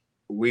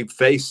we've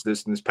faced in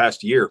this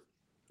past year,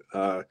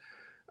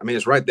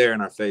 it's right there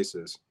in our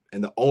faces.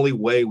 And the only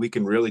way we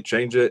can really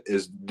change it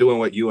is doing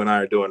what you and I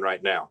are doing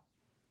right now,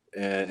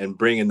 and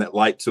bringing that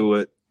light to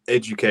it,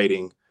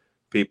 educating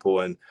people.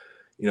 And,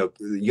 the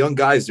young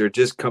guys that are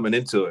just coming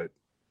into it,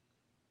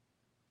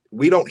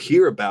 we don't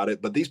hear about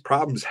it, but these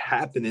problems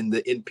happen in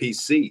the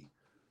NPC.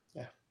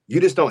 Yeah.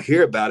 You just don't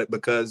hear about it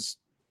because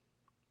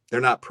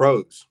they're not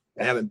pros.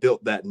 They haven't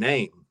built that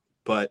name,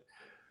 but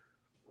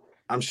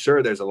I'm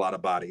sure there's a lot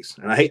of bodies,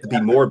 and I hate to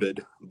be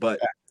morbid, but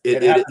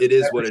it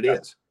is what it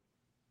is.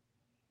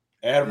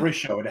 Every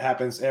show, it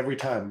happens every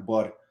time,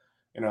 but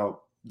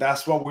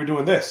that's what we're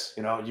doing this,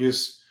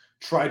 just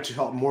try to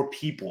help more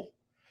people.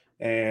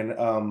 And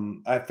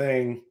I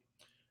think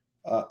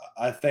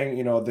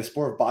the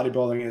sport of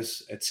bodybuilding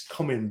it's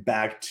coming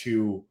back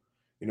to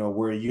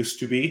where it used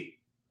to be,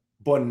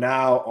 but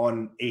now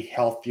on a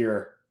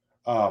healthier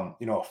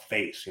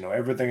face.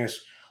 Everything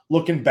is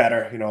looking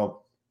better,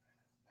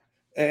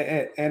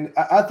 and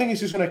I think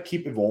it's just going to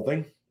keep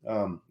evolving,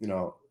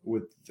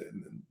 with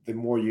the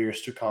more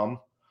years to come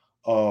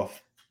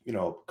of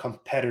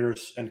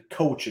competitors and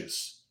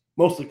coaches,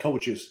 mostly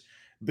coaches,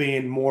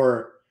 being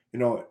more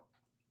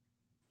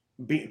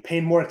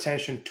paying more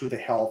attention to the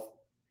health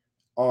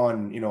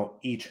on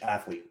each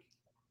athlete.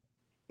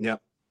 Yeah,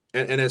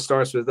 and it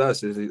starts with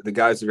us, is the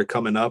guys that are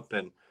coming up,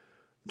 and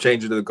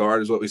changing to the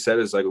guard is what we said,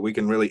 is like, we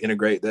can really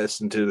integrate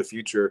this into the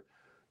future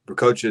for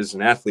coaches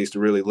and athletes to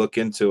really look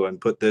into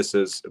and put this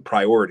as a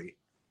priority.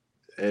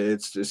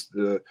 It's just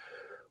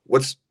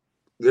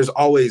there's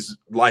always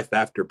life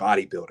after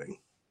bodybuilding.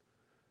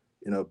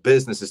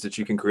 businesses that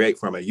you can create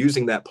from it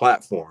using that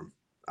platform.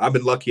 I've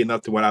been lucky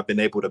enough to when I've been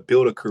able to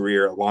build a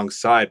career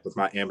alongside with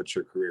my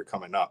amateur career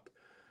coming up,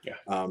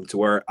 to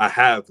where I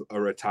have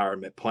a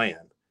retirement plan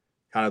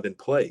kind of in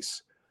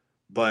place.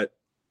 But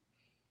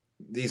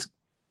these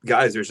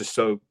guys are just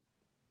so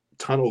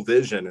tunnel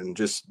vision and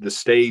just the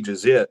stage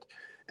is it.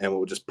 And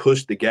we'll just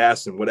push the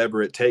gas and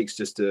whatever it takes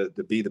just to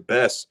be the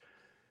best.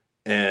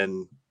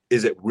 And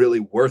is it really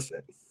worth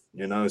it?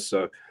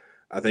 So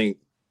I think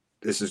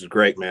this is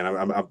great, man.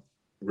 I've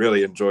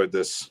really enjoyed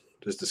this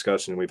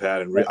discussion we've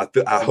had. And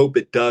I hope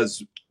it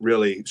does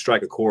really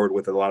strike a chord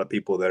with a lot of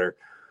people that are,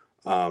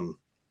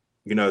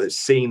 that's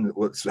seen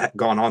what's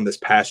gone on this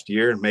past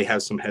year and may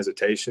have some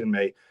hesitation,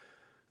 may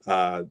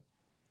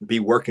be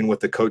working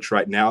with the coach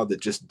right now that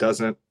just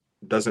doesn't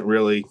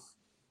really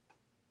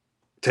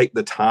take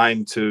the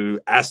time to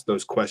ask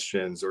those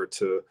questions or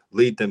to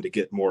lead them to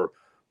get more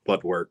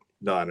blood work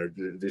done or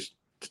just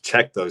to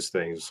check those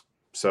things.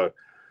 So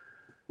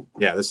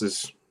yeah, this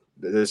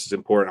is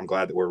important. I'm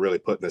glad that we're really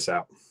putting this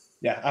out.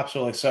 Yeah,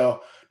 absolutely.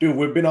 So dude,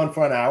 we've been on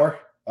for an hour.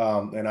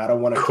 And I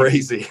don't want to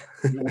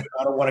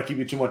I don't want to keep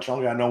you too much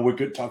longer. I know we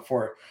could talk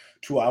for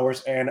 2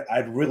 hours and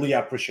I'd really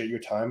appreciate your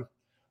time.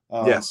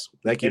 Yes.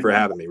 Thank you for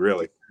having me.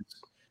 Really.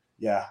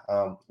 Yeah.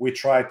 We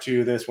tried to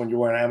do this when you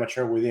were an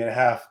amateur.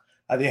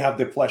 I didn't have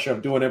the pleasure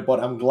of doing it, but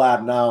I'm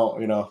glad now,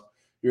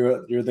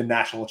 you're the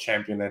national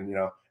champion. And,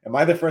 am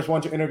I the first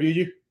one to interview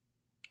you?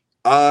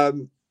 I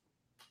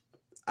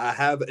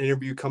have an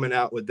interview coming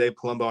out with Dave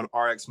Palumbo on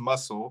RX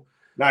Muscle.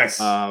 Nice.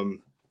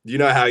 You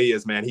know how he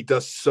is, man. He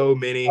does so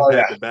many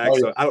back to back.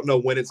 So I don't know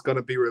when it's going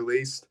to be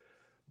released,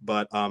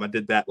 but I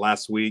did that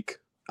last week.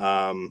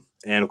 And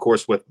of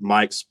course, with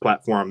Mike's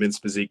platform, Men's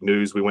Physique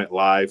News, we went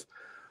live.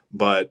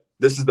 But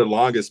this is the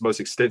longest, most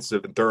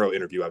extensive and thorough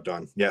interview I've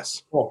done.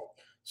 Yes. Cool.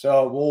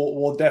 So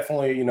we'll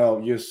definitely,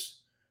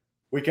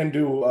 we can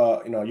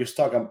do, just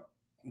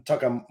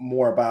talk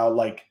more about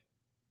like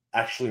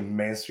actually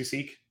men's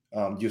physique,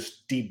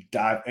 just deep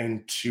dive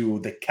into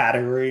the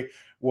category,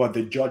 what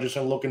the judges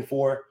are looking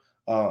for,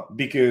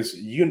 because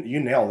you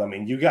nailed it. I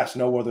mean, you guys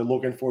know what they're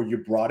looking for. You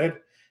brought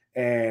it,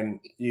 and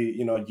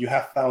you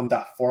have found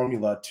that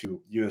formula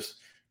to just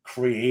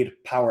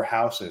create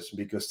powerhouses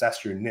because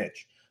that's your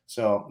niche.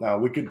 So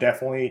we could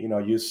definitely,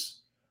 use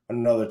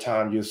another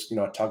time, just,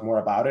 talk more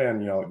about it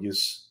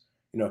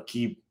and,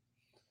 keep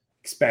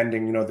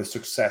expanding, the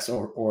success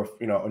or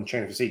on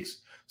Training Physiques.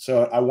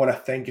 So I want to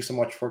thank you so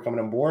much for coming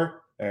on board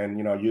and,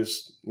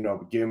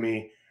 give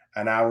me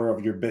an hour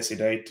of your busy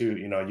day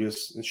to,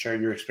 just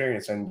share your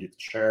experience and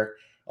share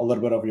a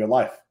little bit of your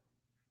life.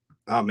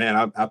 Oh man,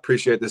 I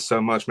appreciate this so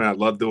much, man. I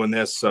love doing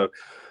this. So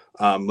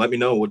let me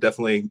know. We'll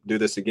definitely do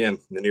this again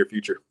in the near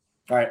future.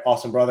 All right.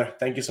 Awesome, brother.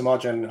 Thank you so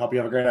much and hope you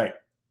have a great night.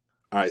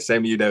 All right.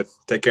 Same to you, Dave.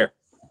 Take care.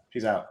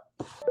 Peace out.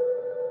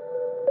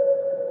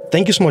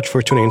 Thank you so much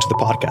for tuning into the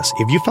podcast.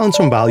 If you found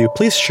some value,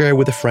 please share it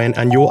with a friend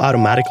and you'll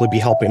automatically be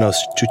helping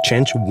us to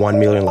change 1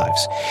 million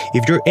lives.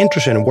 If you're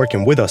interested in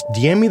working with us,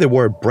 DM me the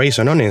word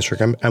Brazen on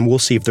Instagram and we'll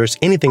see if there's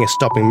anything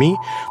stopping me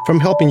from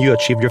helping you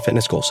achieve your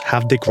fitness goals.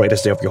 Have the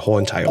greatest day of your whole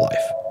entire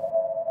life.